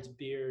bonfire, it's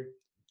beer.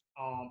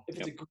 If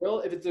it's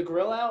a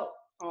grill out,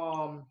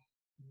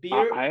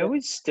 beer. I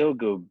always still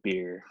go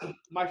beer.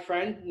 My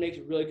friend makes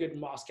really good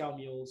Moscow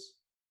mules,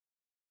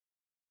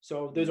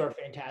 so those are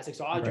fantastic.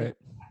 So I'll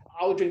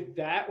drink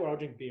that, or I'll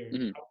drink beer. I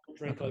won't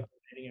drink like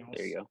anything else.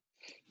 There you go.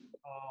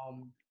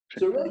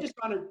 So it really just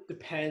kind of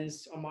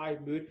depends on my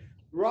mood.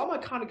 Rum I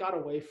kind of got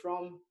away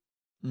from.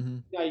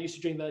 Yeah, I used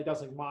to drink that. That's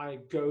like my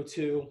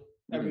go-to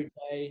every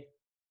day.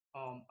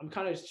 I'm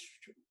kind of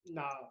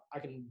I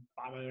can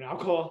buy my own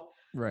alcohol.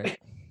 Right.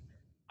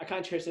 I kind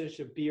of transitioned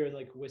to beer and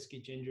like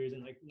whiskey gingers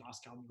and like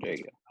Moscow. There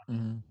you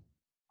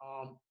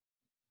go.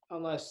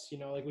 Unless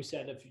like we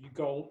said, if you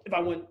go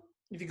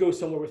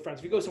somewhere with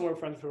friends,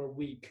 for a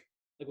week,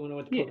 like when I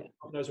went to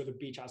Poconos or the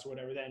beach house or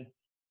whatever, then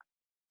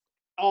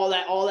all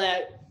that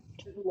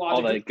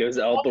logic goes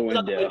out the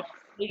window.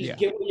 You just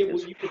get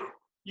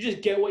you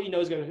just get what you know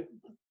is gonna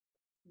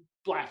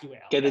black you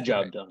out. Get the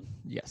job done.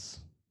 Yes.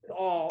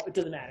 It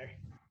doesn't matter.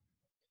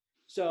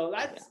 So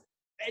that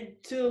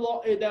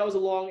was a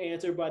long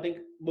answer, but I think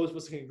most of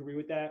us can agree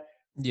with that.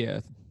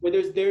 Yeah. Where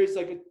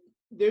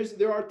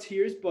there are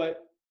tiers,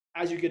 but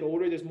as you get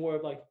older, there's more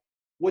of like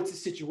what's the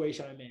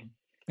situation I'm in.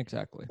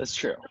 Exactly. That's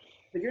true.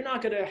 But you're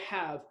not gonna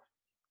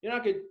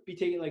be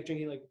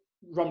drinking like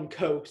rum and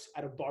cokes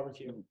at a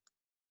barbecue.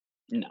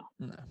 No.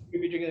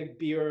 You'll be drinking like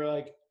beer or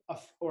like a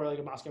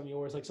Moscow Mule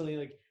or like something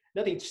like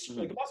nothing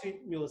like a Moscow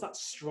Mule is not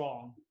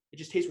strong. It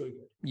just tastes really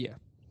good. Yeah.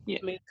 I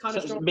mean, it's kind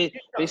of strong.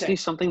 Basically,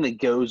 something that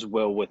goes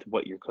well with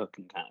what you're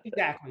cooking, kind of thing.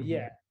 Exactly.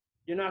 Yeah.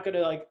 You're not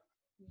gonna like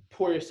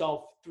pour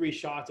yourself 3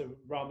 shots of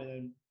rum and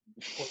then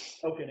pour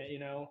Coke in it. You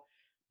know,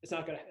 that's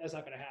not gonna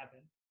happen.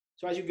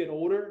 So as you get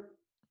older,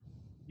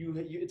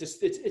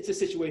 it's the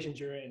situations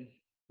you're in.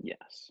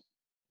 Yes.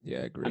 Yeah,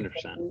 I agree.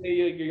 100%. When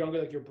you're younger,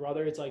 like your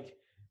brother, it's like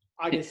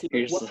I can see.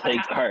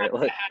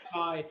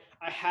 I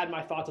had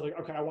my thoughts of like,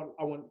 okay, I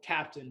want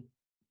Captain,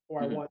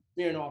 or I want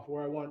Smirnoff,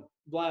 or I want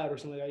Vlad, or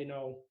something like that. You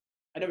know,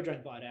 I never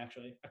drank Vlad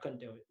actually. I couldn't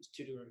do it. It's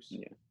too gross.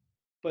 Yeah.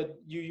 But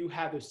you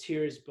have those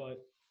tears,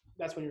 but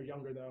that's when you're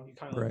younger though. You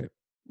kind of right.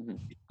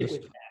 Stick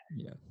with that.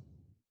 Yeah.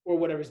 Or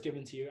whatever's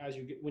given to you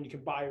when you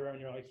can buy your own.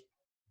 You're like,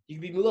 you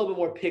can be a little bit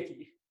more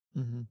picky.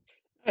 Mm-hmm.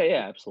 Oh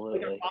yeah, absolutely.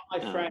 Like I bought my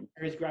friend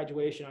for his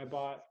graduation. I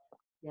bought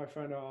my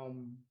friend a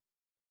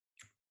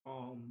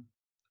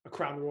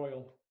Crown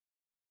Royal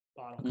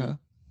bottle. Okay.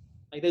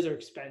 Like those are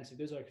expensive.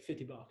 Those are like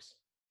 $50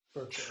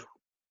 for a kid.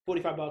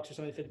 $45 or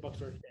something, $50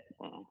 for a kid.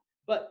 Wow.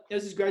 But it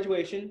was his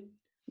graduation.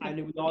 I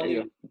knew all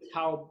knew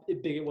how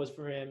big it was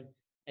for him,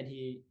 and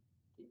he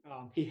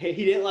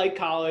didn't like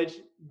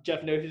college.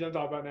 Jeff knows what I'm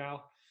talking about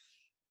now.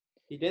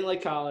 He didn't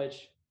like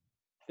college,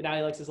 but now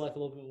he likes his life a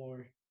little bit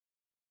more.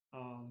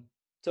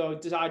 So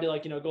decided to go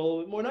a little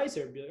bit more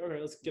nicer. Be like,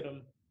 okay, let's give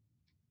him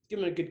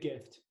a good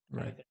gift.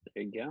 Right.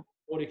 There you go.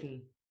 Or he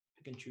can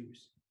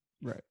choose.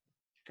 Right.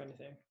 Kind of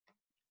thing.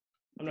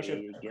 I'm not sure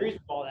if I agree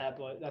with all that,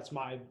 but that's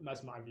my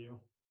view.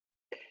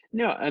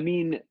 No, I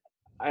mean,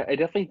 I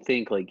definitely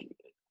think like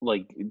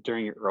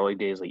during your early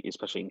days, like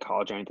especially in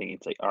college or anything,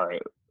 it's like, all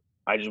right,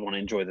 I just want to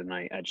enjoy the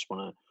night. I just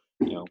want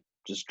to,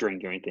 just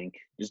drink or anything.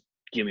 Just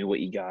give me what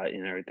you got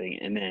and everything.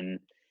 And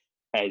then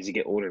as you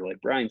get older, like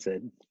Brian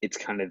said, it's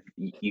kind of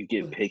you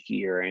get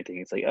picky or anything.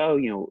 It's like, oh,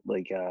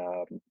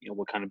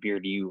 what kind of beer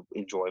do you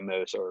enjoy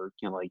most? Or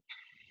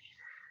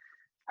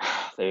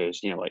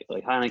there's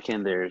like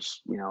Heineken.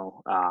 There's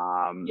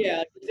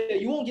yeah,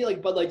 you won't get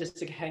like Bud Light just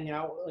to hang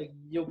out. Like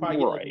you'll probably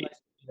get like a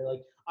nice beer.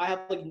 Like I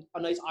have like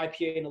a nice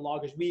IPA and the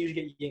lagers. We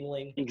usually get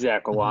Yingling.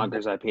 Exactly,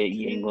 lagers, IPA,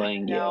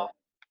 Yingling. Yeah.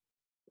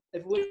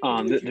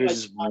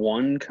 There's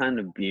one kind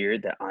of beer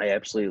that I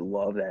absolutely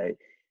love that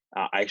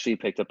I actually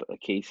picked up a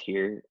case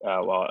here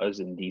while I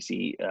was in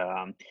DC,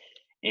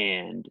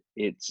 and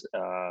it's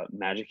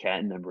Magic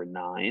Hat number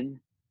 9.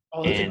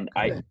 Oh, and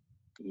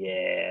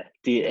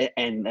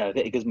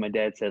because my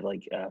dad said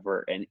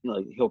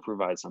he'll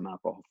provide some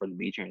alcohol for the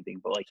beach or anything,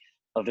 but like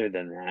other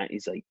than that,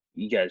 he's like,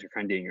 you guys are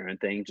kind of doing your own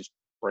thing, just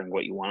bring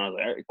what you want. I was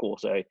like, all right, cool.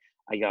 So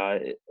I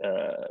got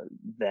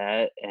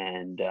that,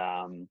 and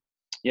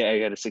I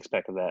got a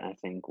 6-pack of that. And I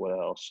think what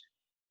else?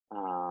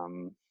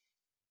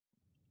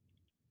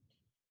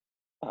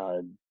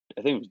 I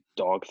think it was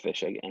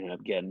Dogfish I ended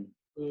up getting.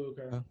 Ooh,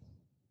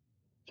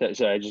 okay.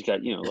 So I just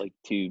got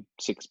 2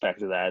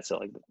 6-packs of that. So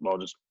like I'll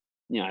just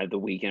I had the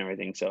week and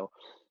everything. So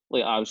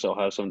like obviously I'll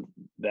have some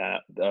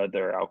that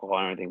their alcohol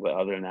and everything, but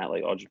other than that,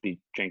 like I'll just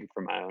be drinking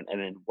from my own, and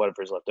then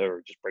whatever's left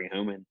over, just bring it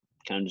home and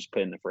kind of just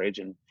put it in the fridge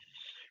and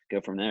go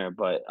from there.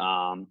 But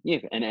and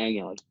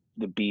like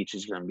the beach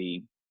is gonna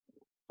be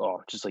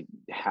just like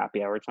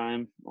happy hour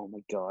time. Oh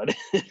my god.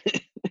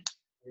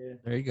 Yeah.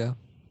 There you go.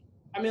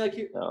 I mean,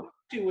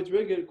 what's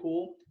really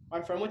cool.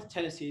 My friend went to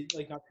Tennessee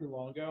like not too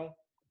long ago,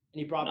 and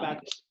he brought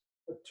back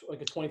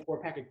like a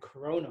 24-pack of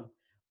Corona.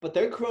 But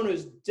their Corona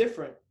is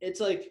different. It's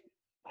like,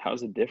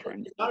 how's it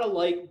different? It's not a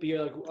light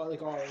beer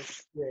like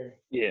ours here.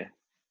 Yeah.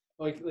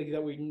 Like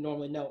that we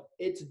normally know.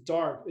 It's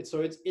dark. It's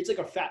like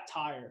a Fat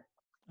Tire.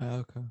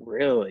 Okay.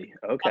 Really?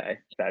 Okay.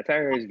 Fat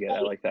Tire is good.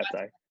 I like Fat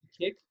Tire.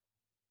 Kick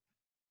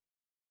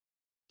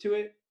to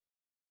it.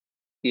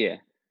 Yeah.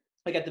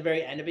 Like at the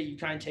very end of it, you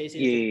try and taste it.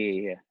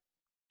 Yeah.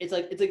 It's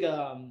like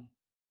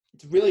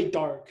it's really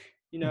dark,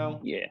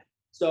 Yeah.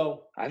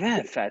 So I've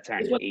had Fat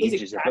Tire in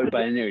ages. But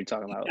I know you're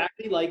talking about.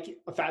 Exactly like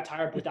a Fat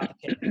Tire without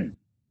the kick.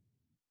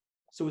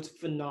 So it's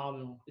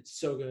phenomenal. It's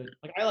so good.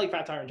 Like I like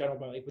Fat Tire in general,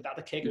 but like without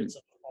the kicker, it's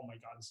like, oh my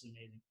god, this is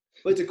amazing.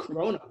 But it's a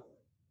Corona.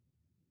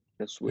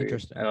 That's weird.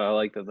 Interesting. I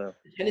like that though.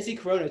 Tennessee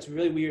Corona, it's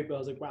really weird, but I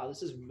was like, wow,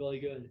 this is really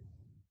good.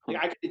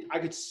 Like I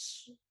could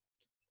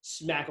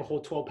smack a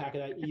whole 12-pack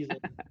of that easily.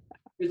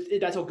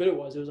 That's how good it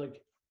was. It was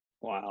like,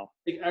 wow.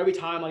 Like every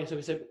time, like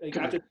after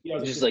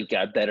it just like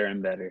got better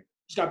and better.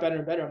 Just got better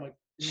and better. I'm like,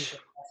 this is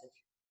fantastic.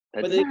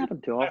 That doesn't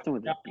happen too often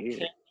with beer.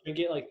 You can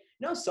get like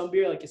some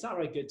beer like it's not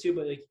really good too,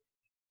 but like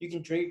you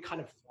can drink it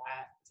kind of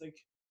flat. It's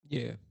like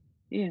yeah.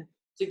 It's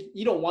like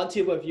you don't want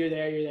to, but if you're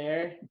there, you're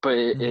there. But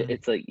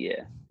it's like you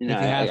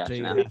have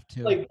to.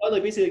 Like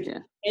basically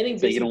anything.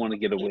 So you don't want to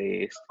get a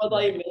waste. But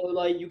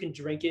like you can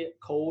drink it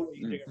cold, or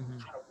you can drink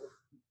it kind of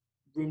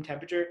room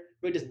temperature. It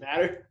really doesn't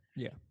matter.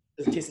 Yeah.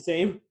 Doesn't taste the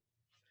same.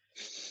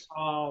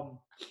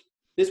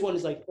 This one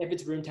is like if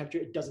it's room temperature,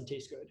 it doesn't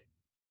taste good.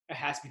 It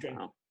has to be drank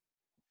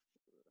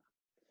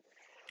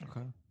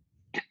Okay.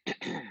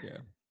 Yeah.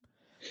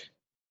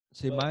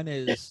 See, mine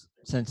is,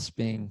 since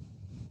being,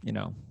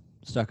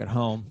 stuck at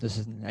home, this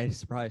isn't a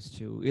surprise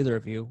to either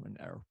of you, and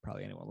or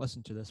probably anyone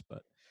listening to this,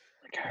 but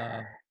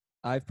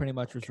I've pretty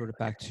much resorted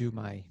back to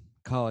my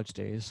college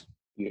days.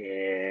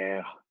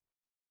 Yeah.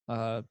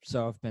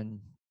 So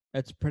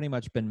it's pretty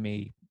much been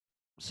me,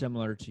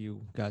 similar to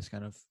you guys,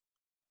 kind of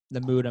the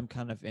mood I'm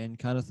kind of in,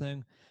 kind of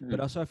thing. But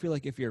also, I feel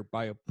like if you're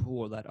by a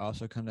pool, that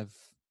also kind of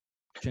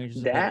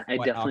changes a bit of I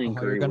what definitely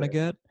alcohol agree you're gonna with.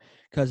 get.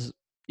 Because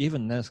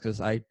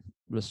because I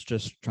was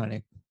just trying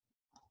to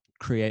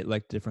create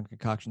like different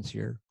concoctions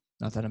here.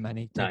 Not that I'm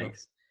any type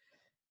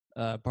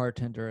of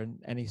bartender in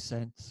any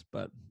sense,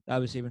 but I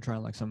was even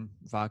trying like some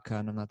vodka,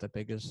 and I'm not the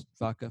biggest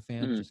vodka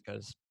fan, just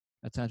because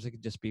at times it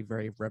could just be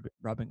very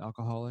rubbing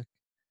alcoholic.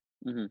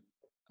 Yeah,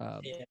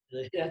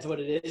 that's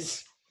what it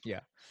is. Yeah,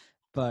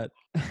 but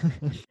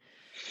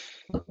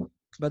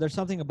but there's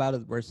something about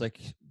it where it's like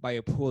by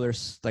a pool,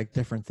 there's like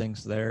different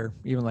things there,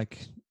 even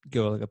like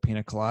go like a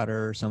pina colada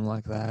or something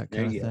like that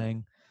kind of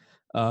thing.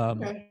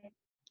 Okay.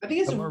 I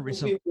think it's more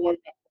recent.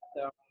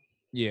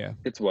 Yeah,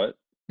 it's what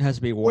it has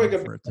to be warm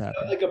for it to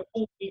happen. Like a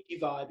pool beachy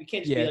vibe. You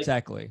can't just be like,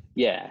 exactly.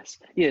 Yes.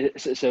 Yeah.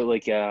 So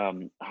like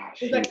the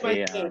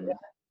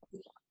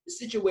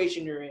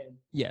situation you're in.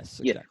 Yes,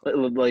 exactly.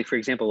 Yeah, like for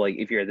example, like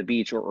if you're at the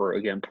beach or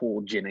again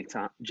pool gin and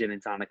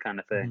tonic kind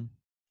of thing.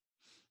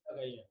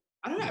 Okay, yeah.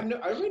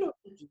 I really don't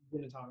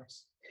gin and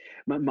tonics.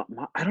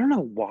 I don't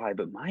know why,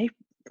 but my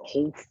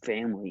whole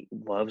family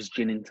loves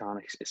gin and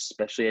tonics,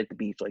 especially at the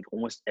beach. Like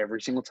almost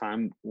every single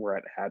time we're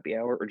at happy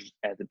hour or just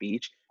at the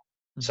beach,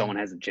 someone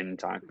has a gin and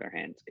tonic in their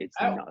hands. It's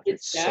nuts.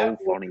 It's so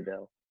funny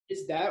though.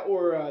 Is that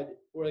or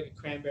like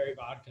a cranberry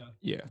vodka?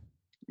 Yeah.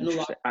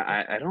 Interesting.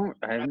 I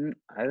haven't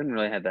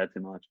really had that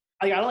too much.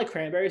 Like I don't like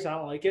cranberry, so I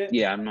don't like it.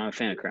 Yeah, I'm not a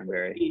fan of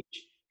cranberry.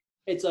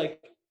 It's like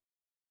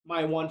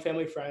my one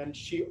family friend.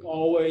 She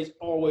always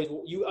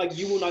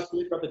you will not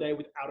sleep throughout the day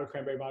without a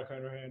cranberry vodka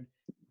in her hand.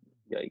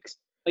 Yikes!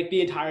 Like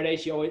the entire day,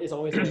 she always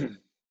like.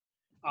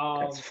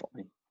 That's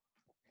funny.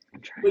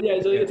 But yeah,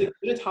 it's a gin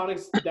and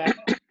tonics that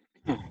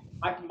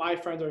my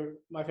friends are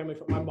my family.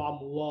 My mom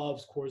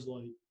loves Coors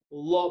Light.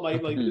 Love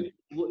like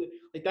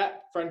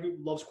that friend group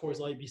loves Coors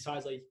Light.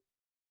 Besides like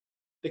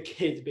the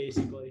kids,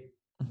 basically.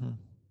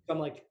 I'm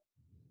like,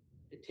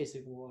 it tastes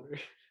like water.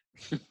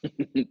 Tastes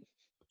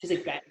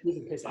like bad. Tastes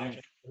like piss.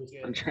 Actually,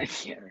 I'm trying.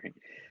 Yeah, right.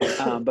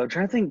 But I'm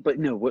trying to think. But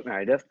no, Whitmer,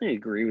 I definitely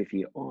agree with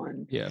you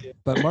on. Yeah,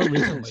 but more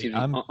recently,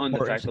 I'm on more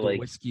the fact into of like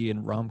whiskey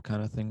and rum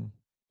kind of thing.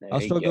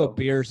 I'll still go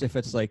beers if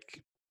it's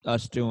like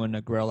us doing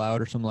a grill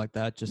out or something like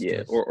that. Just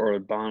or a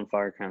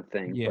bonfire kind of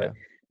thing. Yeah. But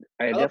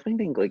I definitely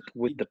think like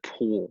with the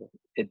pool,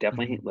 it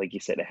definitely like you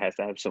said, it has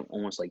to have some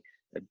almost like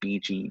a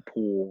beachy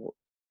pool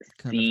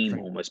kind theme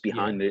almost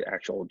behind the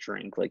actual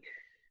drink. Like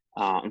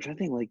I'm trying to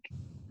think like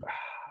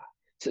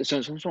so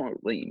some sort of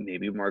like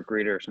maybe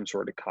margarita or some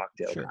sort of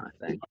cocktail kind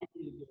of thing.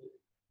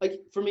 Like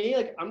for me,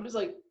 like I'm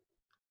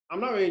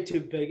not really too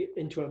big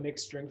into a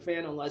mixed drink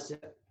fan unless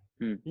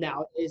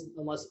nowadays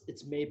unless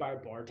it's made by a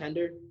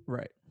bartender.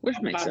 Right. Which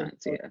makes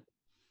sense, yeah.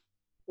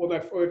 Or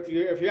if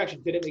you're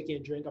actually good at making a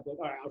drink, I'm like,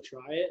 all right, I'll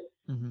try it.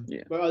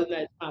 Yeah. But other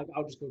than that,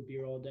 I'll just go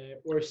beer all day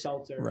or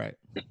seltzer. Right.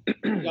 I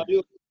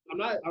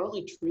don't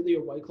like truly a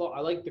White Claw. I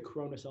like the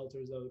Corona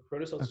seltzers though. The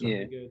Corona seltzers are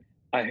really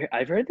good.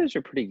 I've heard those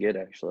are pretty good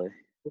actually.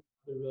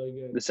 They're really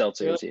good. The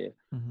seltzers,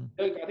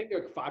 I think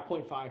they're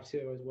 5.5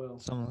 too as well.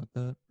 Something like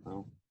that.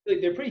 Oh.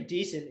 Like they're pretty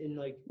decent in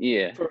like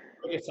for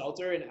like a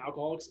seltzer and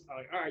alcoholics.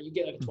 Like all right, you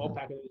get like a 12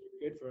 pack of those.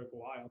 You're good for like a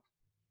while.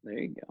 There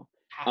you go.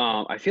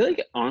 I feel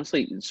like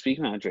honestly,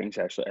 speaking about drinks,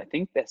 actually, I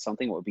think that's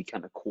something that would be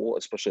kind of cool,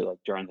 especially like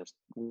during this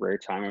rare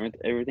time and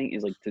everything,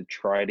 is like to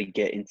try to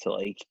get into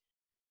like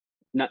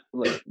not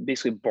like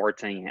basically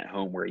bartending at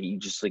home where you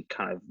just like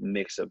kind of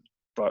mix a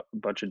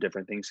bunch of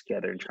different things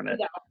together and trying to.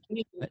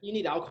 You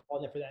need alcohol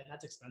in there for that, and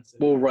that's expensive.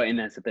 Well, right, and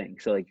that's the thing.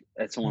 So like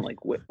at someone like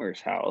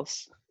Whitmer's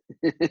house.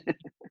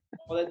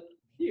 Well, that's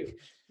you.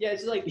 Yeah,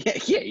 it's like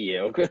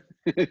you.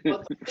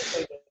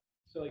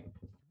 So like,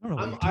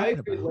 I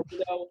agree with Whitmer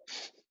though.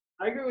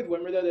 I agree with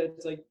Whitmer though that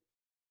it's like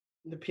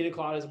the pina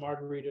coladas and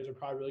margaritas are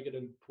probably really good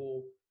in the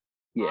pool.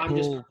 Yeah,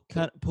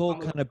 pool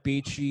kind of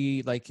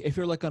beachy. Like if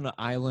you're like on an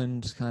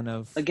island, kind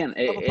of. Again,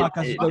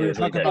 we're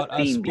talking about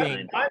us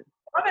being. I'm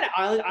at an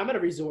island. I'm at a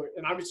resort,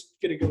 and I'm just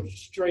gonna go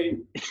straight.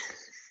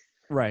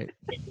 Right.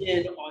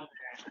 In on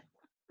that.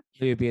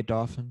 So you'd be a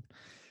dolphin.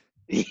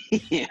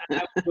 Yeah.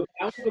 I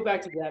want to go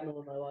back to that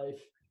moment in my life,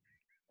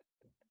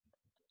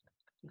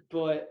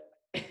 but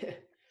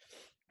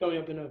going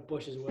up in a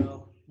bush as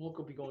well.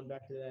 Won't be going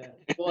back to that.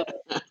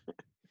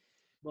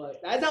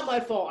 But that's not my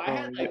fault.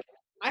 I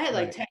had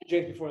like 10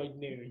 drinks before like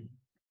noon.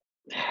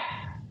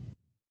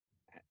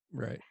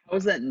 Right. How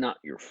is that not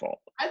your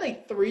fault? I had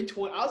like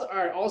 320. I was all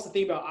right. Also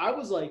think about. I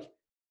was like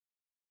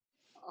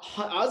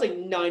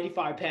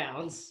 95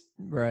 pounds.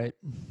 Right.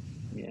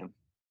 Yeah.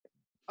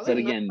 I was like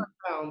again, 95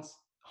 pounds,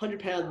 100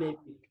 pounds maybe,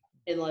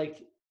 and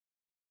like,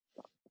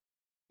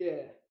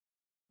 yeah.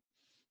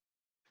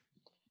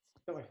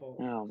 Not my fault.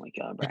 Oh my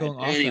God, But Brian.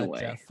 going off Anyway,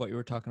 that, Jeff, what you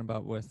were talking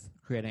about with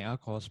creating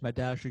alcohols, my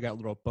dad actually got a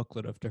little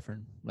booklet of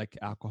different like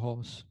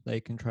alcohols that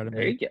you can try to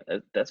there you make. go.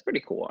 That's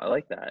pretty cool. I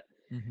like that.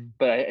 Mm-hmm.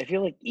 But I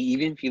feel like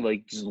even if you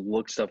like just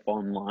look stuff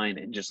online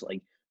and just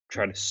like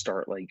try to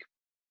start like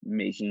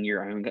making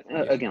your own,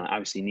 again,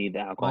 obviously you need the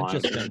alcohol.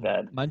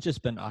 Mine's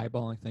just been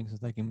eyeballing things and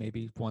thinking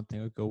maybe one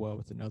thing would go well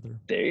with another.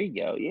 There you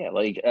go. Yeah,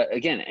 like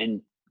again,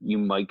 and you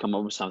might come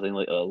up with something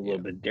like a little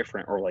bit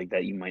different, or like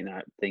that you might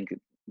not think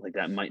like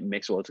that might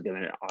mix well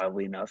together.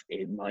 Oddly enough,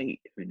 it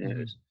might. Who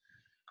knows?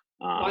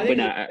 I But think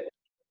no,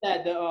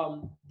 that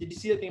did you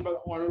see the thing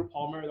about Arnold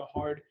Palmer, the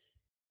hard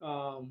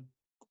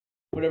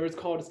whatever it's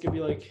called? It's gonna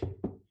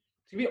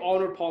be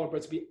Arnold Palmer, but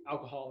it's gonna be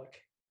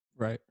alcoholic.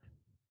 Right.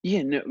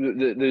 Yeah, no,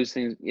 those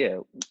things. Yeah,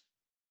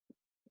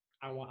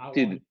 I want.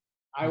 Dude,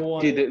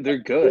 they're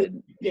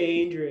good.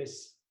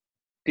 Dangerous.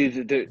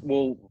 Dude,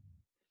 well,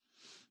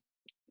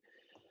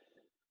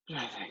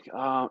 I think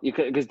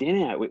because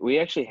Danny and I, we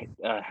actually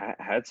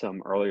had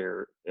some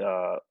earlier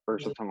or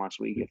sometime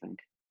last week, I think.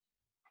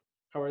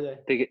 How are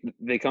they?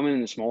 They come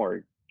in a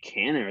smaller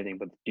can and everything,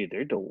 but dude,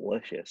 they're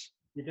delicious.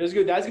 That's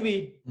good. That's gonna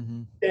be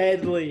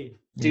deadly.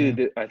 Dude,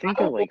 Yeah. I think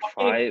they're like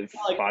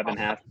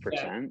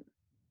 5.5%.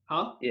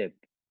 Huh? Yeah,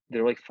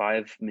 they're like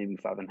 5, maybe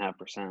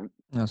 5.5%.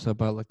 No, so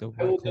about like the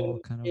White Claw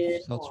kind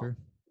of seltzer.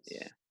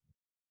 Yeah.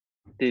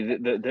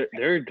 Dude,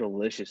 they're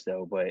delicious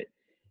though, but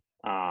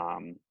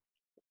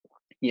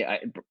yeah,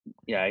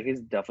 I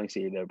can definitely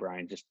see though,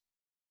 Brian, just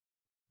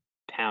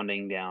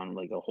pounding down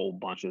like a whole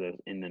bunch of those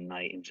in the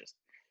night and just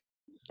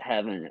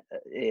having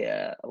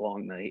a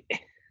long night.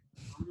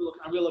 I'm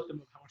gonna look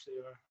them up how much they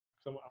are.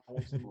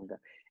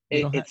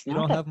 You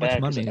don't have much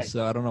money,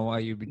 so I don't know why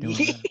you'd be doing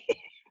that.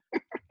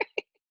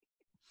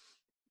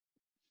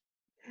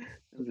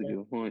 That's a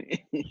good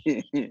point.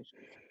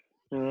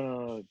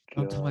 Oh, God.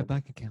 Come to my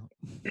bank account.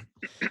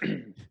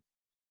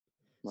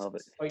 Love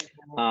it.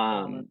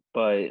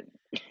 But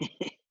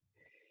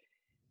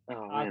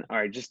oh man, all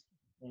right, just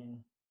all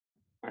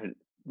right.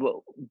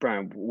 Well,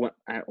 Brian,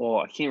 I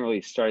can't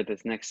really start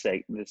this next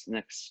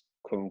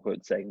quote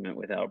unquote segment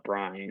without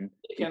Brian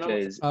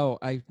because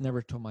I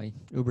never told my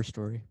Uber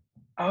story.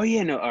 Oh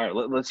yeah, no. All right,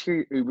 let's hear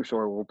your Uber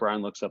story where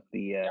Brian looks up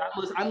the.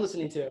 I'm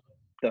listening to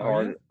the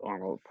hard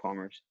Arnold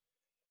Palmers.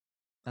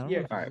 I don't know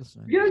if I'm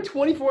listening. You got a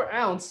 24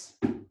 ounce,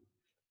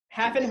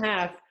 half and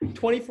half,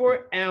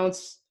 24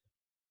 ounce,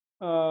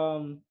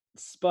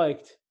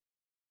 spiked.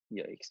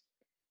 Yikes!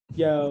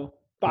 Yo,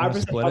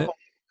 5%.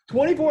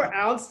 24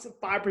 ounce,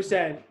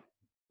 5%.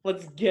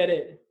 Let's get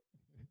it.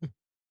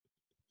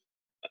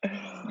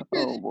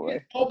 Oh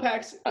boy. Whole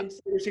packs in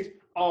 6.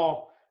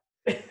 Oh.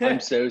 I'm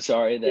so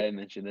sorry that I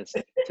mentioned this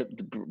to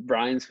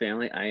Brian's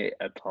family. I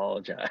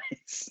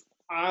apologize.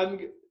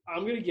 I'm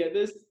gonna get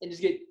this and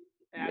just get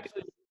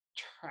absolutely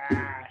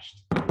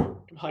trashed.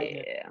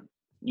 Yeah,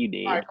 you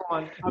did. All right,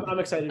 come on. I'm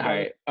excited.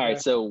 All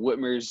right. So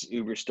Whitmer's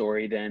Uber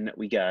story. Then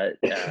we got.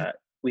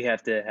 We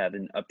have to have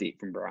an update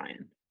from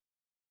Brian.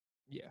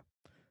 Yeah.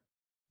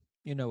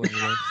 You know what it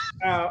is.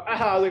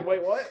 I was like,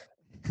 wait, what?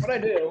 What'd I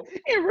do?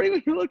 Yeah, right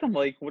when you looked, I'm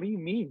like, what do you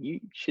mean? You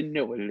should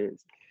know what it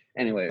is.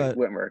 Anyway,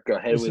 Whitmer, go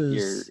ahead with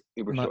your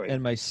Uber story.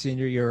 In my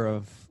senior year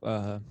of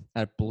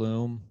at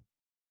Bloom,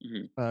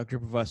 a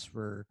group of us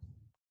were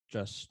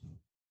just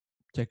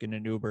taking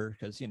an Uber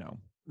because,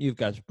 you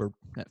guys were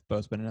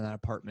both been in that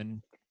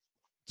apartment.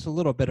 It's a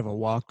little bit of a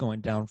walk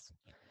going down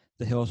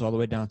the hills all the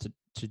way down to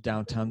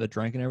downtown to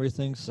drink and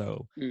everything.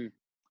 So, be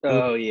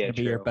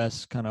your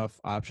best kind of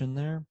option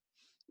there.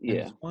 Yeah.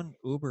 And this one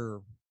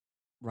Uber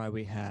ride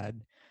we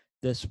had,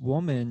 this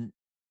woman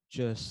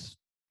just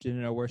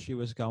didn't know where she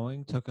was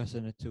going, took us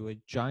into a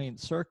giant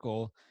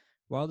circle.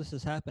 While this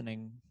is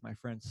happening, my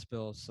friend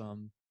spills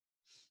some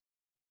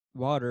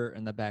water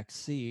in the back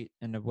seat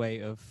in a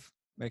way of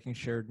making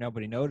sure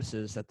nobody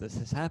notices that this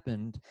has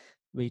happened.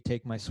 We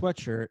take my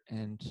sweatshirt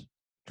and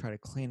try to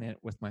clean it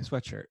with my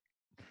sweatshirt.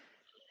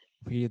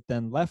 We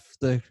then left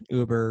the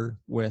Uber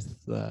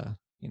with the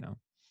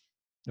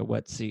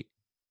wet seat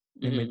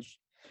image.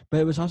 But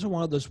it was also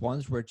one of those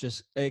ones where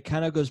it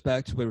kind of goes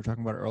back to what we were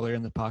talking about earlier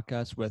in the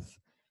podcast with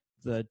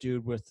the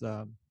dude with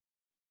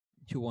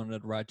who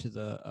wanted to ride to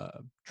the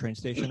train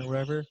station or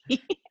whatever.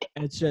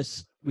 And it's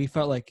just, we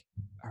felt like,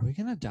 are we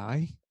gonna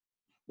die?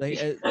 Like,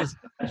 is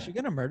she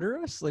gonna murder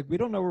us? Like, we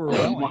don't know where we're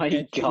going. My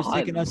and she God, was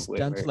taking us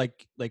down to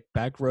like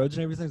back roads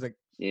and everything. It's like,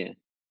 yeah,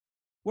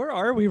 where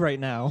are we right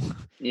now?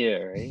 Yeah,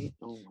 right.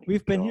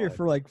 We've been here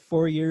for like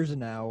 4 years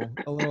now,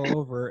 a little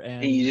over,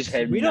 and you just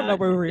we don't know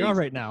where we are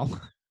right now.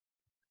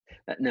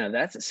 No,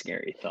 that's a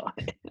scary thought.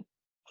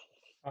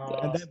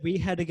 And then we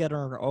had to get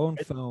our own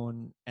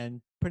phone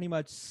and pretty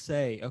much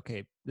say,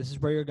 okay, this is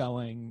where you're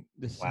going.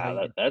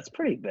 That's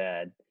pretty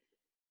bad.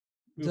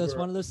 So it's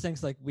one of those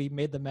things, like, we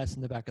made the mess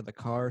in the back of the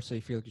car, so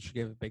you feel like you should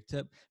give a big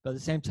tip. But at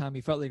the same time,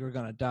 you felt like you were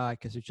going to die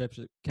because you kept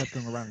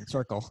going around in a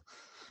circle.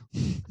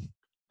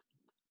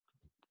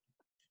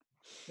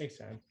 Makes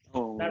sense.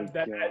 Oh,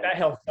 that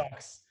hill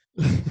sucks.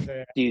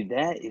 Dude,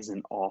 that is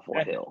an awful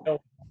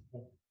hill.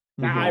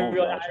 I Won't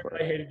really vouch for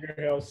it. hated your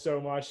hill so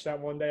much that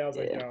one day I was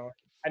like, no,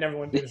 I never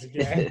want to do this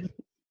again.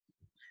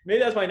 Maybe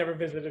that's why I never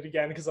visited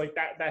again, because like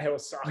that hill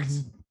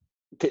sucks.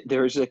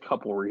 There's a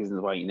couple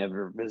reasons why you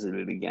never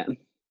visited again.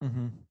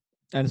 And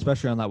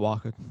especially on that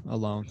walk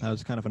alone, that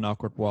was kind of an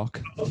awkward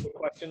walk.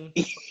 Question.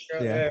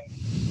 Yeah.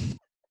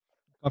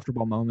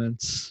 Comfortable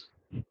moments.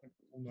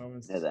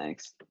 Yeah,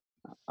 thanks.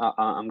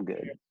 I'm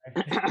good.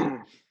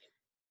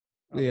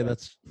 Yeah,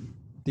 that's.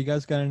 Do you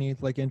guys got any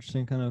like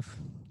interesting kind of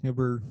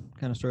Uber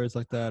kind of stories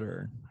like that,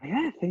 or? I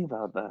gotta think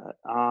about that.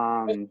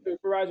 Uber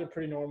rides are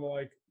pretty normal,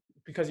 like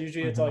because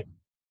usually it's like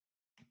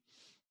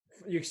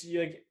you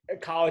like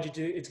at college,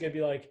 it's gonna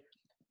be like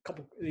a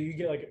couple. You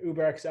get like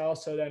Uber XL,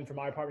 so then for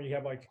my apartment, you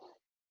have like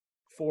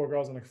 4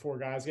 girls and like 4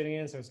 guys getting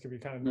in, so it's gonna be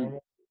kind of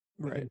normal.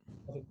 Right.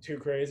 Nothing too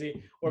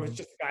crazy. Or if it's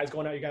just guys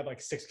going out, you got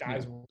like 6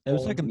 guys. It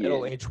was like a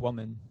middle-aged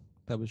woman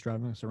that was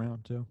driving us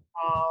around too.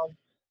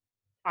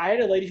 I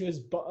had a lady who was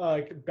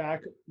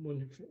back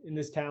when in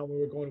this town when we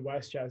were going to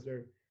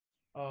Westchester.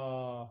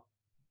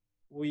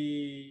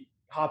 We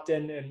hopped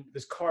in and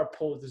this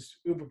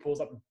Uber pulls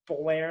up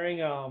blaring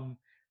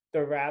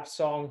the rap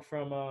song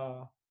from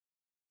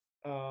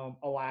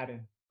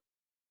Aladdin.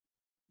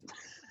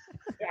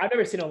 I've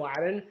never seen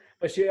Aladdin,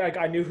 but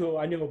I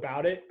knew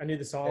about it. I knew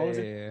the songs.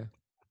 Yeah.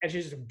 And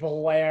she's just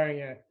blaring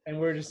it, and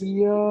we're just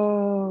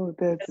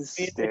that's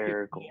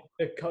hysterical.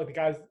 The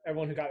guys,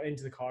 everyone who got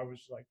into the car was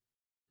just like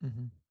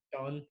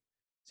done.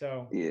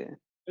 So yeah, it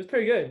was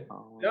pretty good.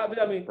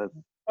 I mean,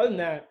 other than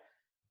that,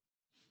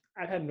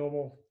 I've had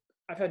normal.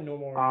 I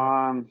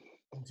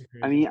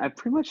mean, I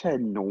pretty much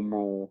had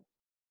normal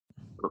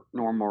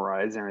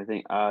rides and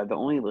everything. The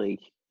only like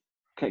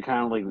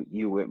kind of like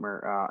you,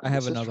 Whitmer. I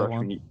have another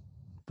one,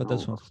 but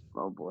this one's.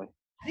 Oh boy.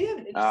 How do you have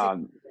an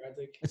interesting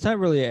it's not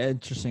really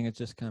interesting. It's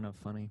just kind of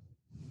funny.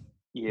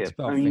 Yeah,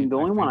 I mean, the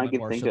only one I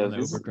can think of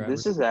is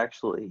this is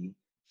actually.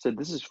 So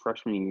this is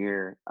freshman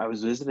year. I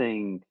was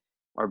visiting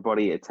our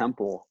buddy at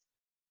Temple,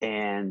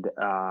 and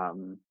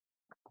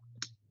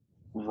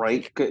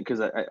right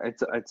because I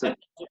took.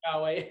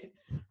 Oh wait.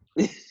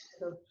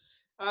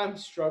 I'm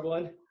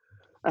struggling.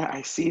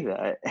 I see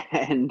that,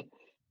 and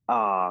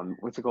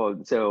what's it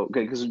called? So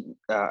because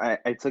I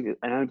ended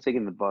up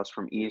taking the bus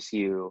from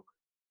ESU,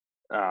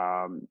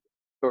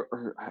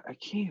 or I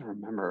can't even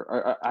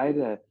remember. I had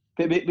a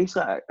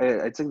basically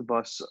I took the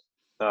bus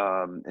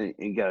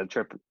and got a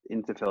trip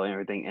into Philly and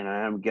everything, and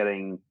I'm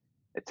getting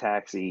a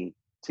taxi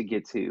to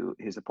get to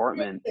his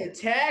apartment. A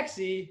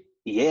taxi?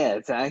 Yeah,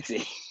 a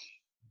taxi.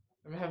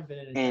 I haven't been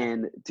in a taxi.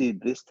 And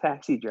dude, this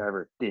taxi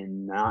driver did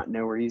not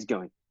know where he's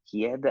going.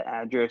 He had the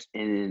address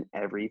and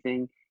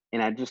everything,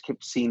 and I just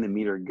kept seeing the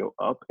meter go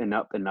up and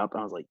up and up.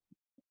 And I was like,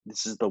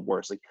 "This is the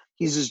worst." Like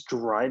he's just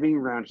driving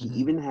around. He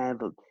even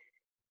had,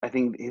 I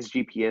think, his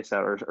GPS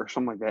out or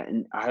something like that.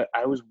 And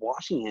I was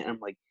watching it, and I'm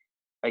like,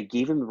 I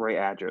gave him the right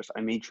address.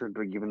 I made sure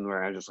to give him the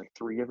right address like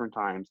 3 different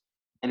times,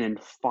 and then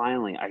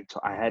finally,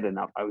 I had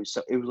enough. It was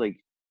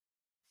like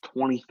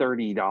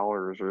 $20-$30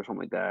 or something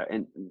like that,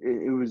 and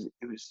it was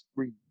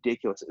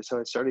ridiculous. So I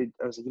was like,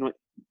 you know what?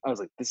 I was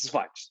like, this is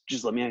fine.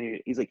 Just let me out here.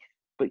 He's like,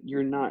 but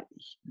you're not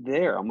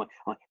there. I'm like,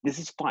 this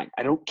is fine.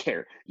 I don't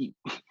care. You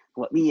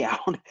let me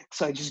out.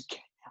 So I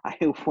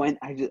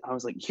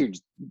was like, here.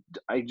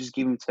 I just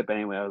gave him a tip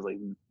anyway. I was like,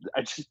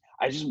 I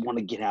just want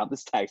to get out of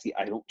this taxi.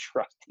 I don't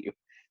trust you.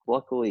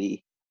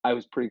 Luckily, I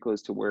was pretty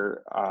close to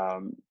where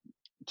our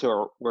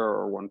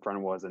one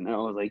friend was, and I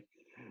was like,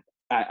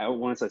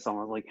 once I saw him,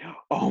 I was like,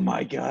 oh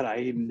my god,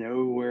 I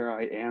know where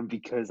I am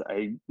because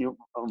I'm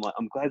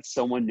glad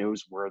someone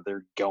knows where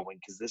they're going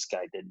because this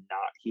guy did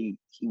not. He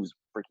was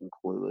freaking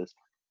clueless.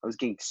 I was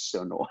getting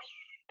so annoyed.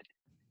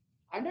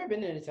 I've never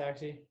been in a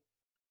taxi.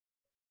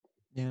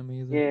 Yeah,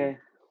 me either. Yeah.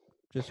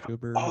 Just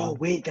Uber. Oh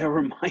wait, that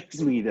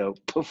reminds me though.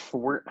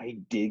 Before I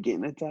did get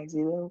in a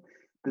taxi though,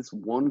 this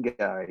one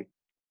guy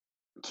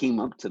came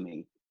up to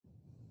me.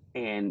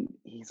 And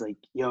he's like,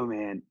 "Yo,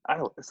 man, I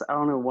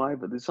don't know why,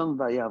 but there's something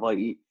about you."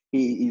 Like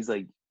he's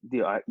like,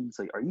 "Dude," he's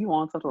like, "Are you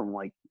on something?" I'm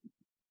like,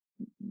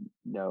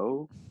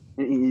 "No."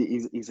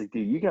 And he's like,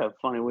 "Dude, you got a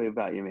funny way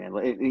about you, man."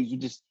 Like he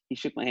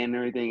shook my hand and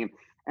everything,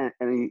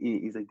 and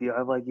he's like, "Dude,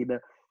 I like you."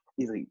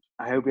 He's like,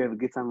 "I hope you have a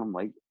good time." I'm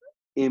like,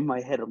 in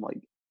my head, I'm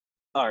like,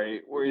 "All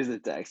right, where is the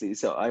taxi?"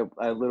 So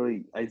I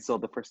literally saw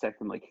the first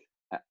text. I'm like,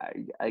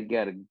 I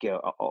gotta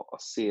go. I'll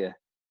see ya.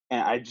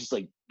 And I just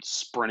like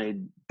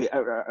sprinted,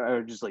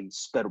 I just like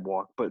sped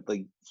walk, but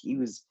like he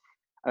was,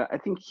 I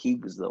think he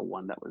was the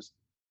one that was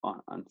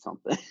on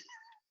something.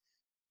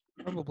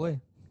 Probably.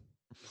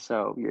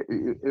 So yeah,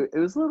 it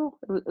was a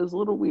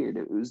little weird.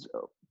 It was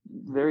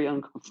very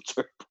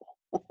uncomfortable.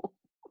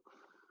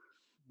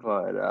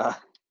 But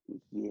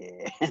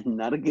yeah,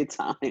 not a good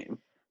time.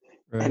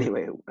 Right.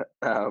 Anyway,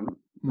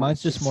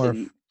 mine's just more of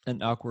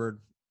an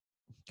awkward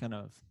kind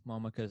of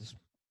moment because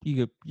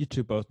you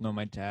two both know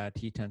my dad.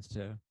 He tends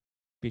to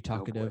be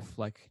talkative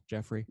like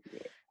Jeffrey.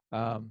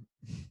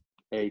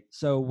 Hey.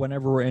 So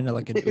whenever we're in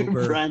like an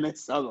Uber, Brian, I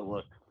saw the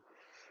look.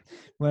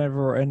 Whenever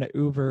we're in an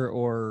Uber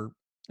or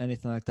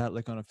anything like that,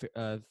 like on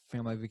a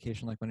family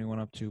vacation, like when we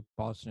went up to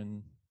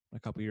Boston a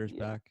couple years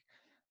back.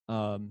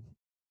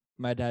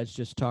 My dad's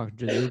just talking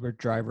to the Uber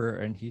driver,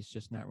 and he's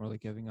just not really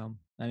giving him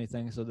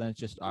anything. So then it's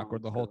just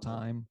awkward the whole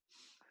time.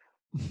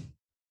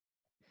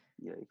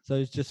 So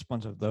it's just a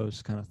bunch of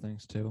those kind of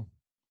things too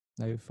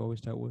that we've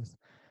always dealt with.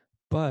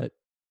 But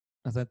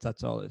I think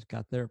that's all it's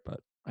got there.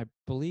 But I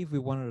believe we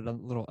wanted a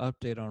little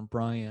update on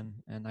Brian,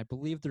 and I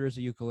believe there is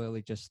a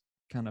ukulele just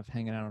kind of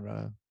hanging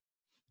out,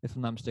 if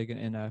I'm not mistaken,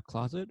 in a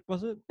closet.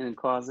 Was it? In a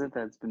closet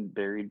that's been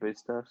buried by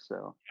stuff.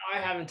 So I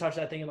haven't touched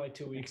that thing in like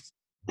 2 weeks.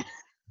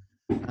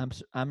 I'm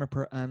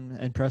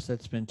impressed that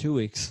it's been 2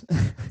 weeks.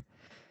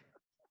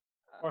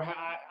 Or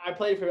I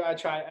played for. I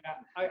tried.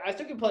 I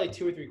still can play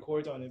 2 or 3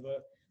 chords on it,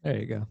 but there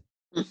you go.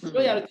 It's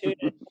really out of tune.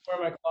 It's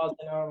in my closet.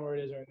 I don't know where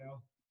it is right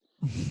now.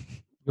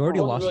 You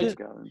already lost really it?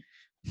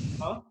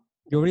 Huh?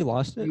 You already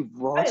lost it? You've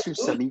lost your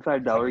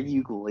 $75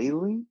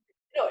 ukulele?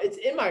 No, it's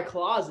in my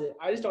closet.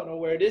 I just don't know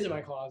where it is in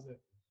my closet.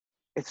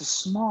 It's a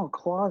small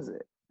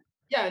closet.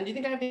 Yeah, and do you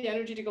think I have the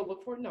energy to go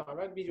look for it? No, I'm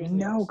not be doing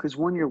No, because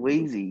one, you're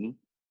lazy.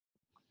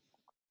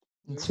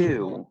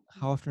 Two,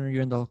 how often are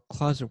you in the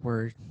closet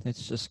where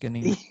it's just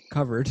getting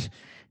covered?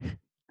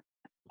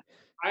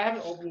 I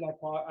haven't opened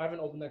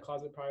that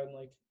closet probably in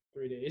like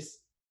 3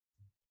 days.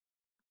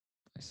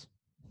 Nice.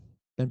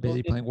 Been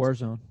busy playing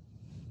Warzone.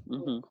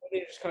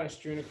 They're just kind of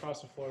strewn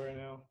across the floor right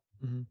now.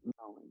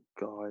 Oh my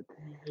god.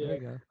 Yeah. There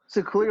you go.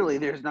 So clearly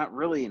there's not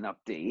really an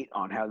update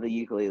on how the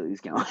ukulele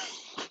is going.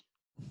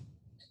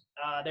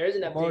 There is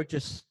an update. Or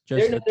just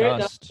the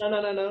dust.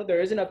 No. There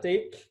is an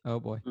update. Oh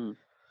boy.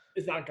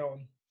 It's not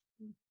going.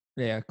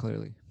 Yeah,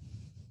 clearly.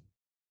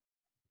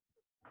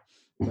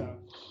 So,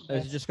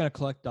 is it just gonna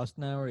collect dust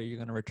now, or are you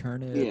gonna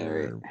return it? Yeah,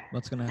 or right.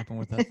 What's gonna happen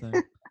with that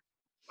thing?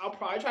 I'll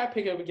probably try to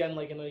pick it up again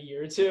like in a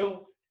year or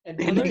two. And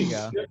there you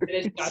go.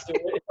 Not do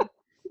it.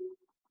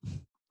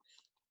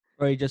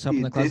 Or you just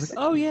open the closet.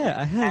 Like, oh yeah,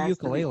 I had a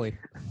ukulele.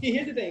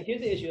 Here's the thing.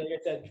 Here's the issue. Like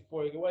I said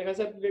before, like I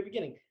said at the very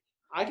beginning,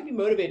 I can be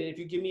motivated if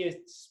you give me a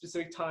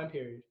specific time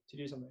period to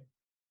do something.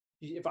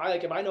 If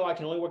I know I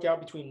can only work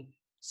out between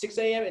 6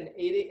 a.m. and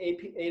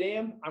 8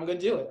 a.m., I'm going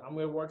to do it. I'm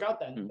going to work out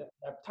then,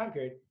 that time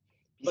period.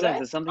 But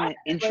it's something that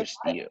interests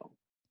you.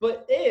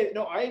 But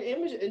no, I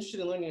am interested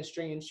in learning a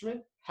string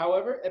instrument.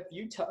 However,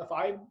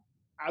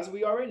 as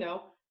we are right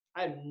now,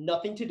 I have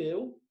nothing to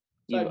do.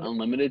 So you have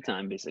unlimited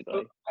time,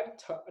 basically. I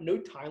have no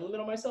time limit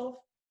on myself.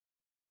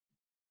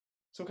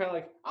 So I'm kind of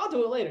like, I'll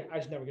do it later. I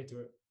just never get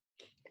to it.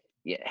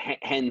 Yeah,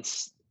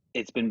 hence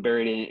it's been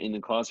buried in the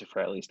closet for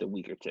at least a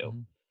week or two.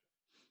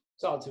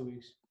 Solid 2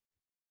 weeks.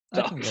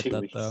 I can get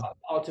that, though.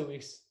 All 2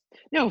 weeks.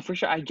 No, for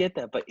sure. I get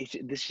that, but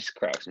this just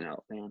cracks me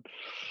out, man.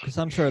 Because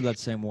I'm sure that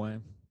same way.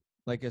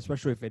 Like,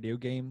 especially with video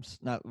games.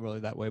 Not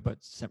really that way, but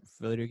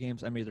video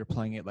games, I'm either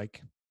playing it,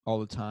 like, all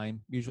the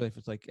time. Usually if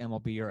it's, like,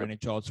 MLB or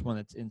NHL, it's when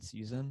it's in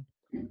season.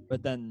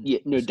 But then... Yeah,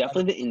 no,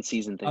 definitely the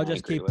in-season thing. I'll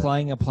just keep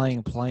playing,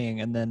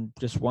 and then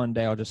just one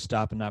day I'll just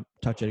stop and not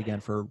touch it again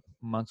for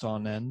months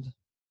on end.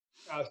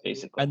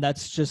 Basically. And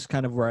that's just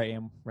kind of where I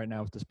am right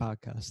now with this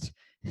podcast.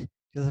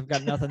 Because I've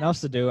got nothing else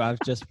to do. I've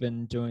just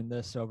been doing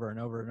this over and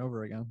over and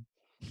over again.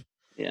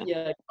 Yeah.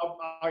 Yeah,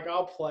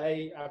 I'll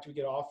play after we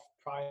get off,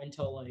 probably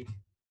until like.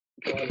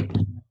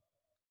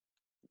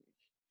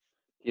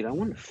 Dude, I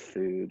want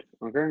food.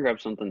 I'm gonna grab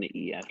something to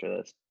eat after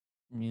this.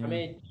 Yeah.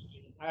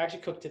 I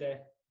actually cooked today.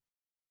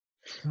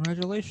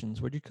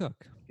 Congratulations! What'd you cook?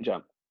 Good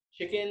job.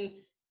 Chicken.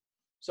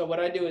 So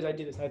what I do is I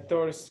do this. I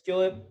throw a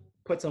skillet,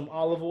 put some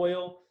olive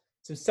oil,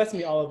 some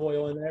sesame olive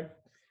oil in there.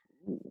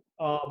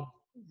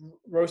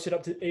 Roast it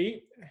up to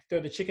 8. Throw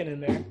the chicken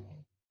in there.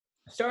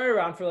 Stir it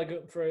around for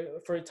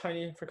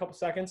a couple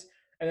seconds,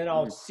 and then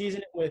I'll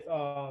season it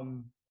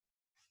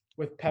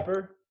with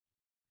pepper,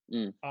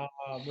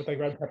 with like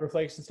red pepper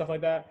flakes and stuff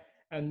like that.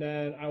 And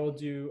then I will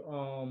do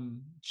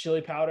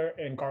chili powder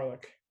and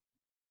garlic,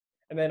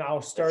 and then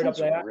I'll stir it up.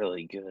 That's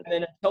really good.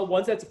 And then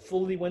once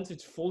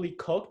it's fully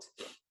cooked,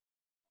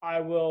 I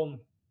will.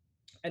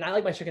 And I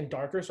like my chicken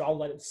darker, so I'll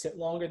let it sit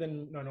longer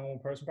than a normal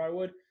person probably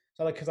would.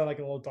 So because I like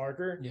it a little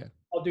darker. Yeah.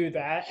 I'll do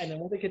that, and then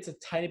once it gets a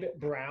tiny bit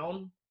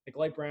brown, like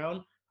light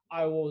brown,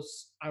 I will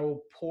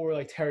pour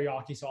like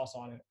teriyaki sauce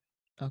on it.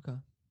 Okay.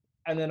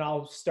 And then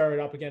I'll stir it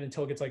up again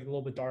until it gets like a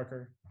little bit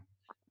darker.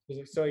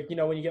 So like,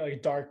 when you get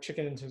like dark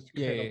chicken into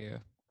yeah.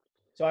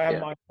 So I have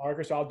mine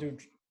darker, so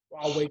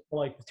I'll wait till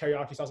like the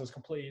teriyaki sauce is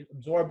completely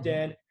absorbed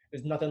in.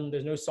 There's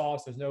no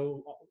sauce, there's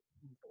no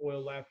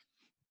oil left,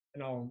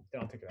 and I'll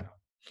take it out.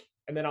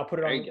 And then I'll put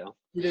it on. There you go.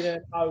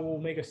 Either I will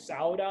make a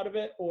salad out of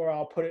it, or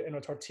I'll put it in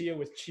a tortilla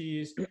with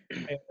cheese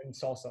and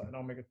salsa, and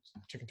I'll make a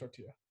chicken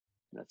tortilla.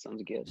 That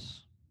sounds good.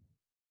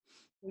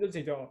 And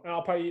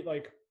I'll probably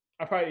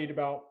eat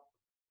about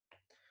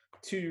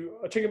 2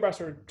 chicken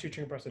breasts or 2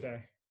 chicken breasts a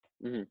day.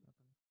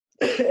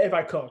 If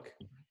I cook.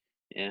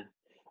 Yeah.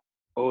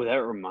 Oh, that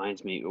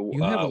reminds me.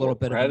 You have a little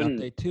bit of an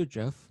update too,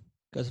 Jeff.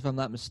 Because if I'm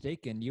not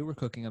mistaken, you were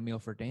cooking a meal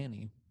for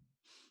Danny.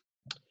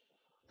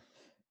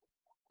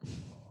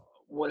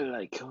 What did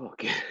I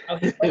cook?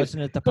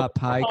 Wasn't it the pot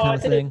pie kind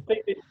of thing?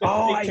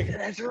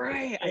 That's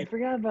right. I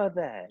forgot about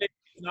that.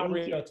 It's not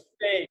real. It's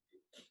fake.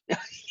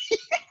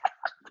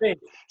 Fake.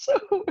 So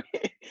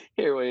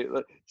here, wait.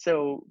 Look.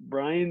 So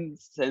Brian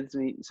sends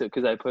me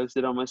because I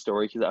posted on my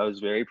story because I was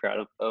very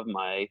proud of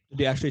my. Did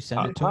you actually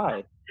send it to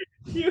pie?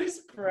 He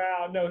was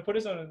proud. No, he put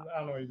us on. I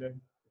don't know what he did.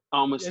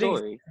 On my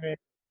story.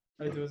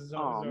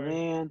 Oh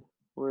man,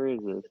 where is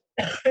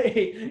it?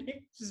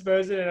 He just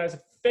posted it as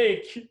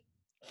fake.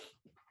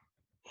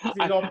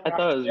 I thought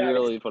it was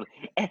really funny.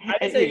 I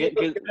didn't say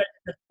it's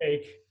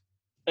fake.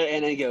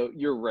 And I go,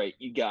 you're right.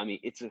 You got me.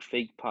 It's a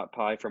fake pot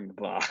pie from the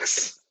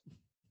box.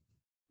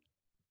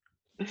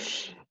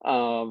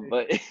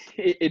 But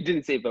it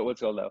didn't say but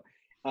what's called though.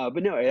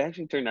 But no, it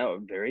actually turned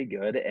out very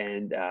good,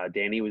 and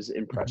Danny was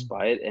impressed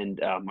by it, and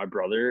my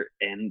brother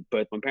and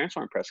both my parents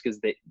were impressed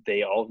because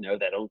they all know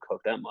that I don't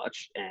cook that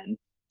much, and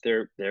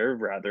they're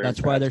rather.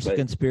 That's why there's a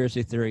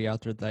conspiracy theory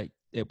out there that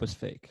it was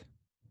fake.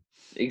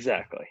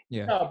 Exactly.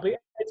 Yeah. No, but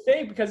it's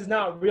fake because it's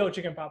not real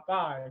chicken pot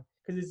pie.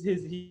 Because it's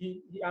his.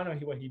 I don't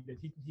know what he did.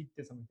 He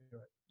did something to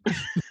it.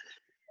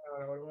 I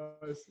don't know what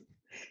it was.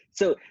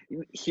 So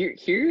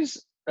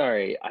here's all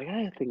right. I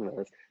gotta think about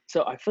this.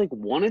 So I feel like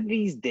one of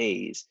these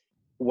days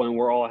when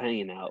we're all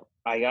hanging out,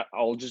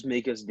 I'll just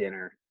make us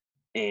dinner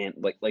and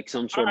like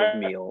some sort of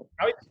meal.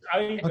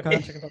 I'll eat the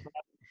chicken pot pie.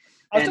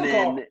 I'll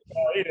still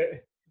eat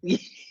it.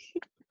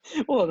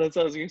 Well, that's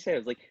what I was gonna say. I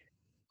was like,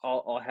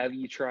 I'll have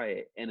you try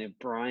it, and if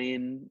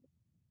Brian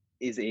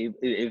if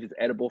it's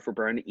edible for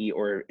Brian to eat,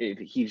 or if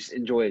he just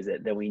enjoys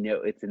it, then we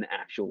know it's an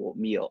actual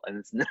meal, and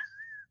it's not.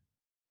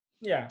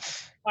 Yeah,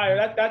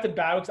 that's a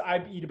battle because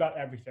I eat about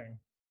everything.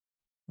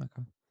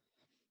 Okay.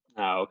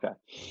 Oh, okay.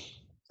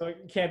 So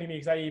it can't be me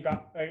because I eat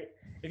about.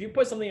 If you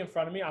put something in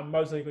front of me, I'm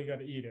most likely going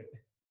to eat it.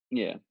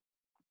 Yeah.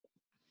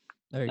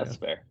 That's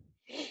fair.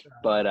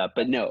 But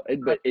no,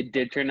 it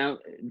did turn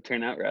out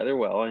rather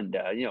well, and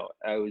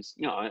I was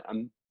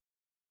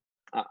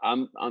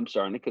I'm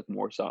starting to cook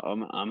more, so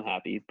I'm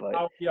happy. But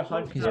I'll be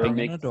 100%. He's being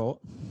an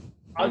adult.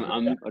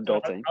 I'm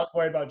adulting. I was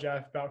worried about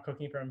Jeff about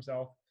cooking for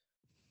himself.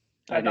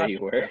 I know you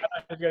were. I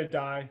thought he was gonna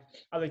die.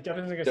 I was like, Jeff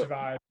isn't gonna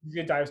survive. He's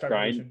gonna die of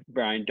starvation.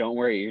 Brian, don't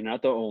worry. You're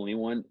not the only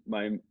one.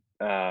 My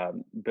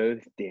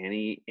both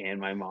Danny and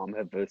my mom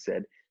have both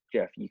said,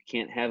 Jeff, you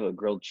can't have a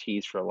grilled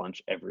cheese for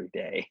lunch every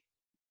day.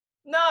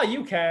 No,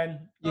 you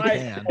can. You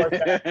can.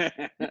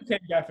 You can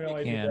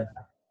definitely do that.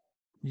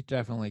 You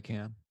definitely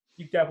can.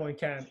 You definitely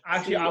can.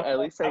 Actually, at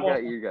least I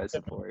got you guys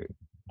support.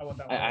 I want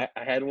that one.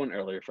 I had one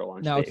earlier for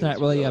lunch. No, it's not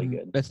really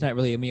it's not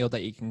really a meal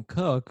that you can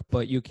cook,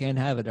 but you can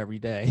have it every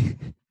day.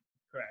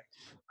 Correct.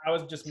 I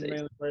was just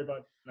mainly worried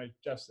about like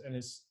Jeff's and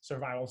his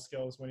survival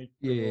skills when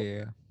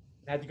he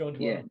had to go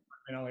into a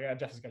and I'm like,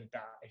 Jeff is gonna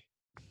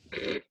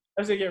die.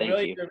 Just to get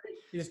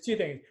there's two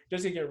things.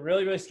 Just to get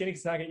really, really skinny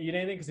because he's not gonna eat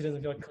anything because he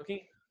doesn't feel like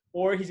cooking,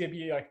 or he's gonna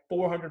be like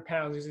 400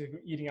 pounds. He's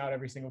eating out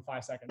every single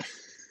 5 seconds.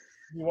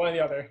 One or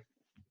the other.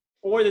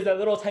 Or there's that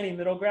little tiny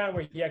middle ground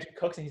where he actually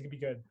cooks and he's gonna be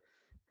good.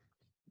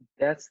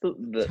 That's the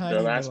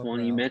last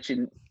one you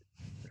mentioned,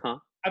 huh?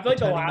 I feel like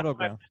the last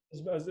one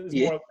is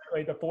more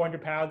like the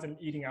 400 pounds and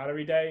eating out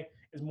every day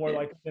is more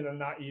likely than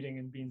not eating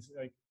and being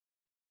like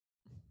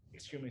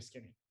extremely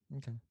skinny.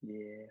 Okay.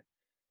 Yeah.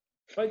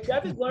 But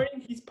Jeff is learning.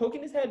 He's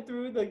poking his head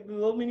through like the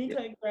little mini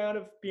tiny ground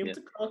of being able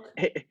to cook.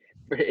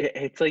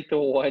 It's like the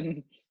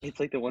one. It's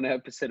like the one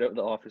episode of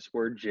The Office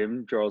where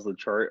Jim draws the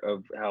chart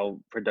of how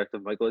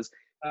productive Michael is,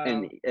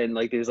 and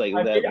like there's like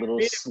that little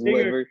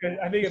sliver.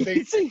 I think it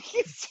makes.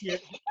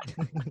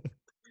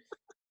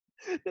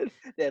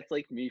 That's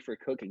like me for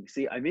cooking.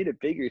 See, I made it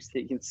bigger so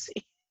you can see.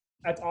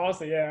 That's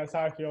awesome. Yeah, that's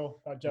how I feel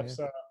about Jeff's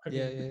cooking.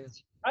 Yeah.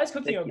 Not his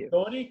cooking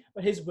ability,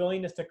 but his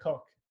willingness to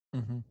cook.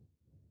 Mm-hmm.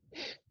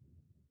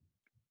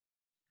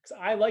 Because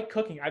I like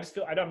cooking. I just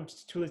feel I'm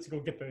just too lazy to go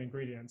get the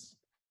ingredients.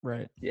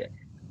 Right. Yeah.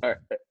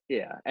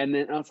 Yeah. And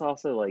then it's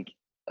also like,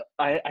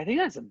 I think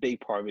that's a big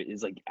part of it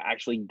is like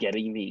actually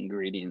getting the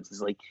ingredients.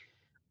 Is like,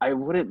 I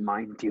wouldn't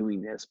mind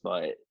doing this,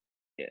 but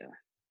yeah,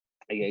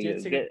 I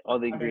get all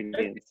the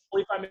ingredients.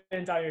 45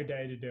 minutes out of your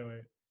day to do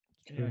it.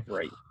 Like,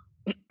 right.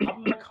 Hop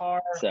in my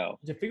car. So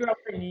to figure out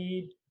what I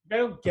need. If I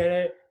don't get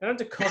it, I don't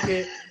have to cook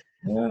it.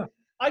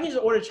 I can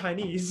just order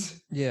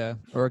Chinese. Yeah,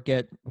 or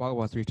get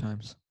Wawa 3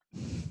 times.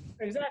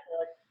 Exactly.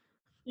 Like,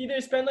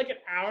 either spend like an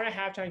hour and a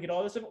half trying to get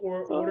all this stuff,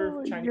 or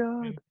order Chinese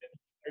in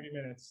 30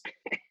 minutes.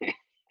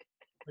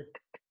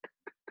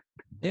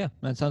 Yeah,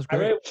 that sounds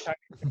great.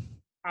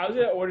 I was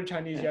gonna order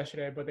Chinese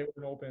yesterday, but they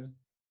weren't open.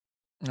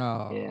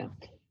 Oh. Yeah.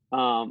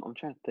 I'm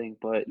trying to think,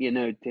 but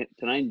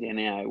tonight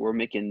Danny and I we're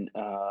making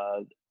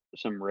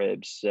some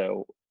ribs,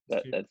 so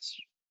that's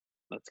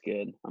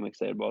good. I'm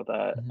excited about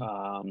that.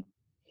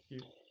 Mm-hmm.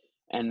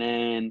 And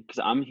then because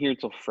I'm here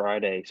till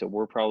Friday, so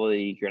we're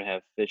probably gonna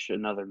have fish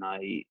another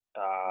night.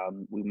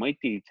 We might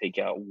do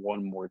takeout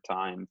one more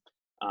time.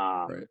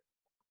 Right.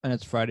 And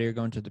it's Friday. You're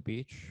going to the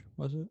beach,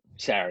 was it?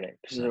 Saturday.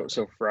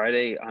 So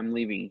Friday, I'm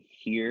leaving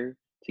here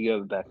to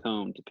go back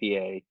home to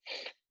PA,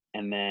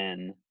 and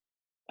then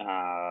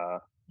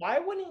Why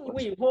wouldn't you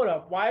wait? Hold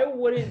up. Why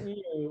wouldn't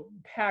you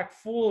pack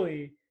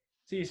fully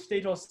so you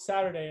stay till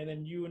Saturday and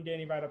then you and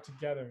Danny ride up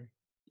together?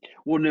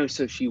 Well, no.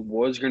 So she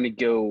was going to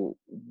go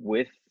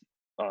with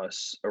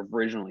us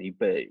originally,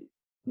 but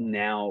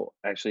now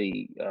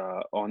actually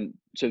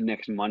so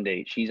next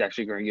Monday she's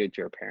actually going to go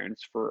to her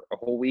parents for a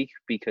whole week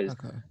because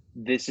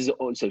this is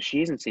so she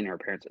hasn't seen her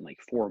parents in like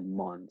 4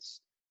 months.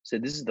 So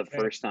this is the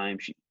first time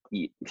she.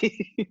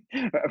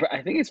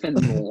 I think it's been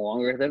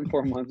longer than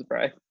 4 months,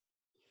 Brian.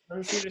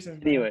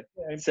 Anyway,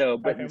 so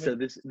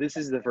this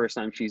is the first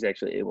time she's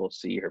actually able to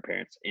see her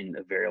parents in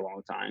a very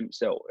long time.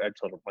 So I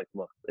told her, like,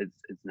 look,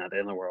 it's not the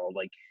end of the world.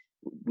 Like,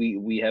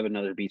 we have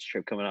another beach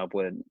trip coming up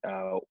when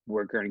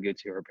we're going to go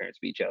to her parents'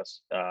 beach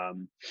house,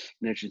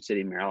 in Ocean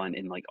City, Maryland,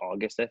 in like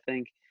August, I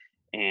think.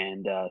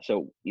 And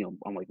so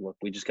I'm like, look,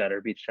 we just got our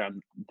beach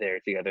time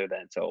there together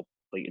then, so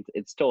like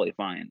it's totally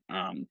fine.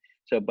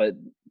 But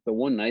the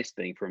one nice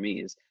thing for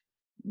me is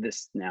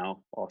this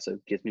now also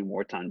gives me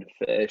more time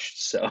to fish.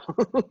 So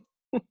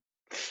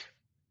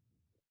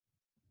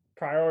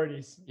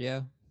priorities.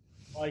 Yeah.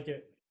 I like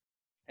it.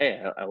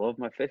 Hey, I love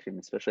my fishing,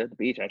 especially at the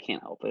beach. I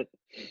can't help it.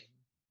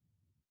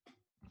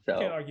 So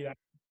can't argue that.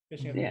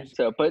 Fishing at the beach.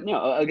 So, but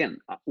no, again,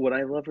 would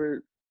I love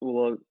her?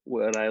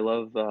 Would I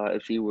love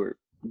if she were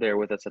there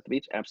with us at the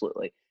beach?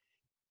 Absolutely.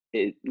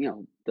 It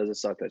does it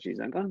suck that she's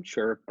not gone?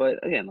 Sure, but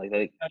again, like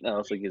that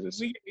also gives us.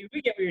 We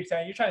get what you're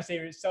saying. You're trying to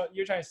save yourself.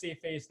 You're trying to save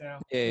face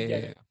now.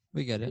 Yeah,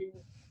 we get it.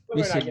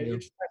 We're not getting it. You're trying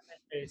to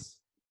save face.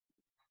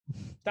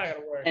 It's not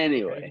gonna work.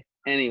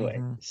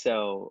 Anyway,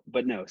 so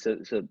but no, so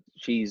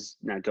she's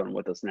not going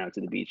with us now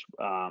to the beach.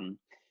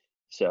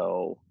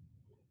 So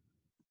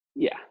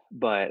yeah,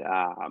 but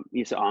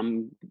so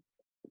I'm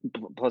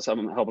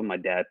helping my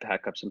dad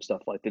pack up some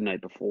stuff like the night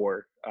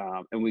before,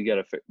 and we're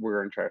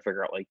gonna try to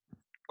figure out like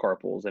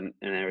carpools and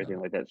everything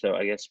like that. So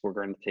I guess we're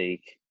going to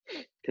take,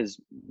 because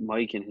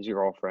Mike and his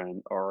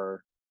girlfriend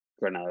are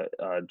gonna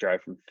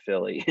drive from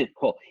Philly.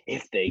 Well,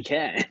 if they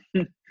can.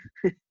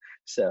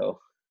 So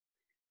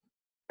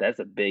that's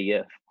a big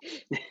if.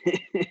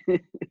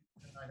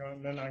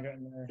 They're not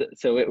getting there.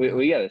 So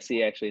we got to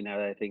see, actually, now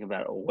that I think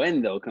about it,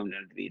 when they'll come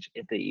down to the beach,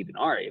 if they even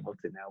are able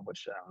to now,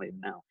 which I don't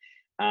even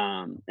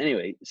know.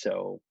 Anyway,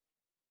 so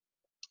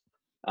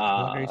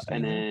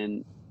and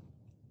then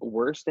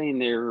we're staying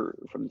there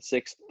from the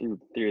 6th through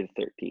the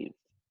 13th.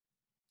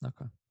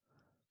 Okay.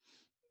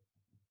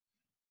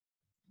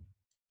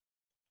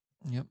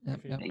 Yep.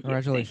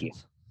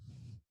 Congratulations.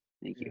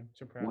 Thank you.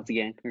 Once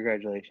again,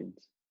 congratulations.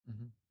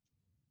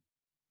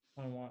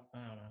 I don't know.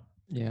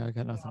 Yeah, I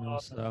got nothing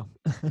else, so.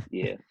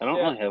 Yeah, I don't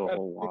really have a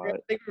whole lot. I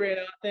think we ran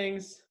out of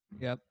things.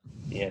 Yep.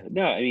 Yeah,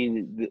 no, I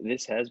mean,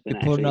 this has been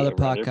pulled another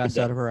podcast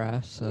out of her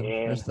ass, so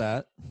there's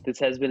that. This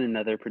has been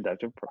another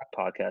productive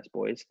podcast,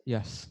 boys.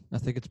 Yes, I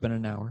think it's been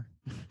an hour.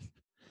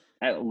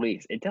 At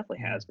least. It definitely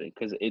has been,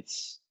 because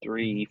it's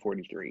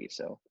 3:43,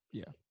 so.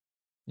 Yeah.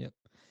 Yep.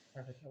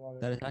 Perfect. I love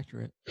it. That is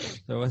accurate.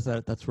 So with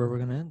that, that's where we're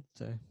going to end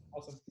today.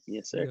 Awesome.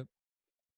 Yes, sir. Yep.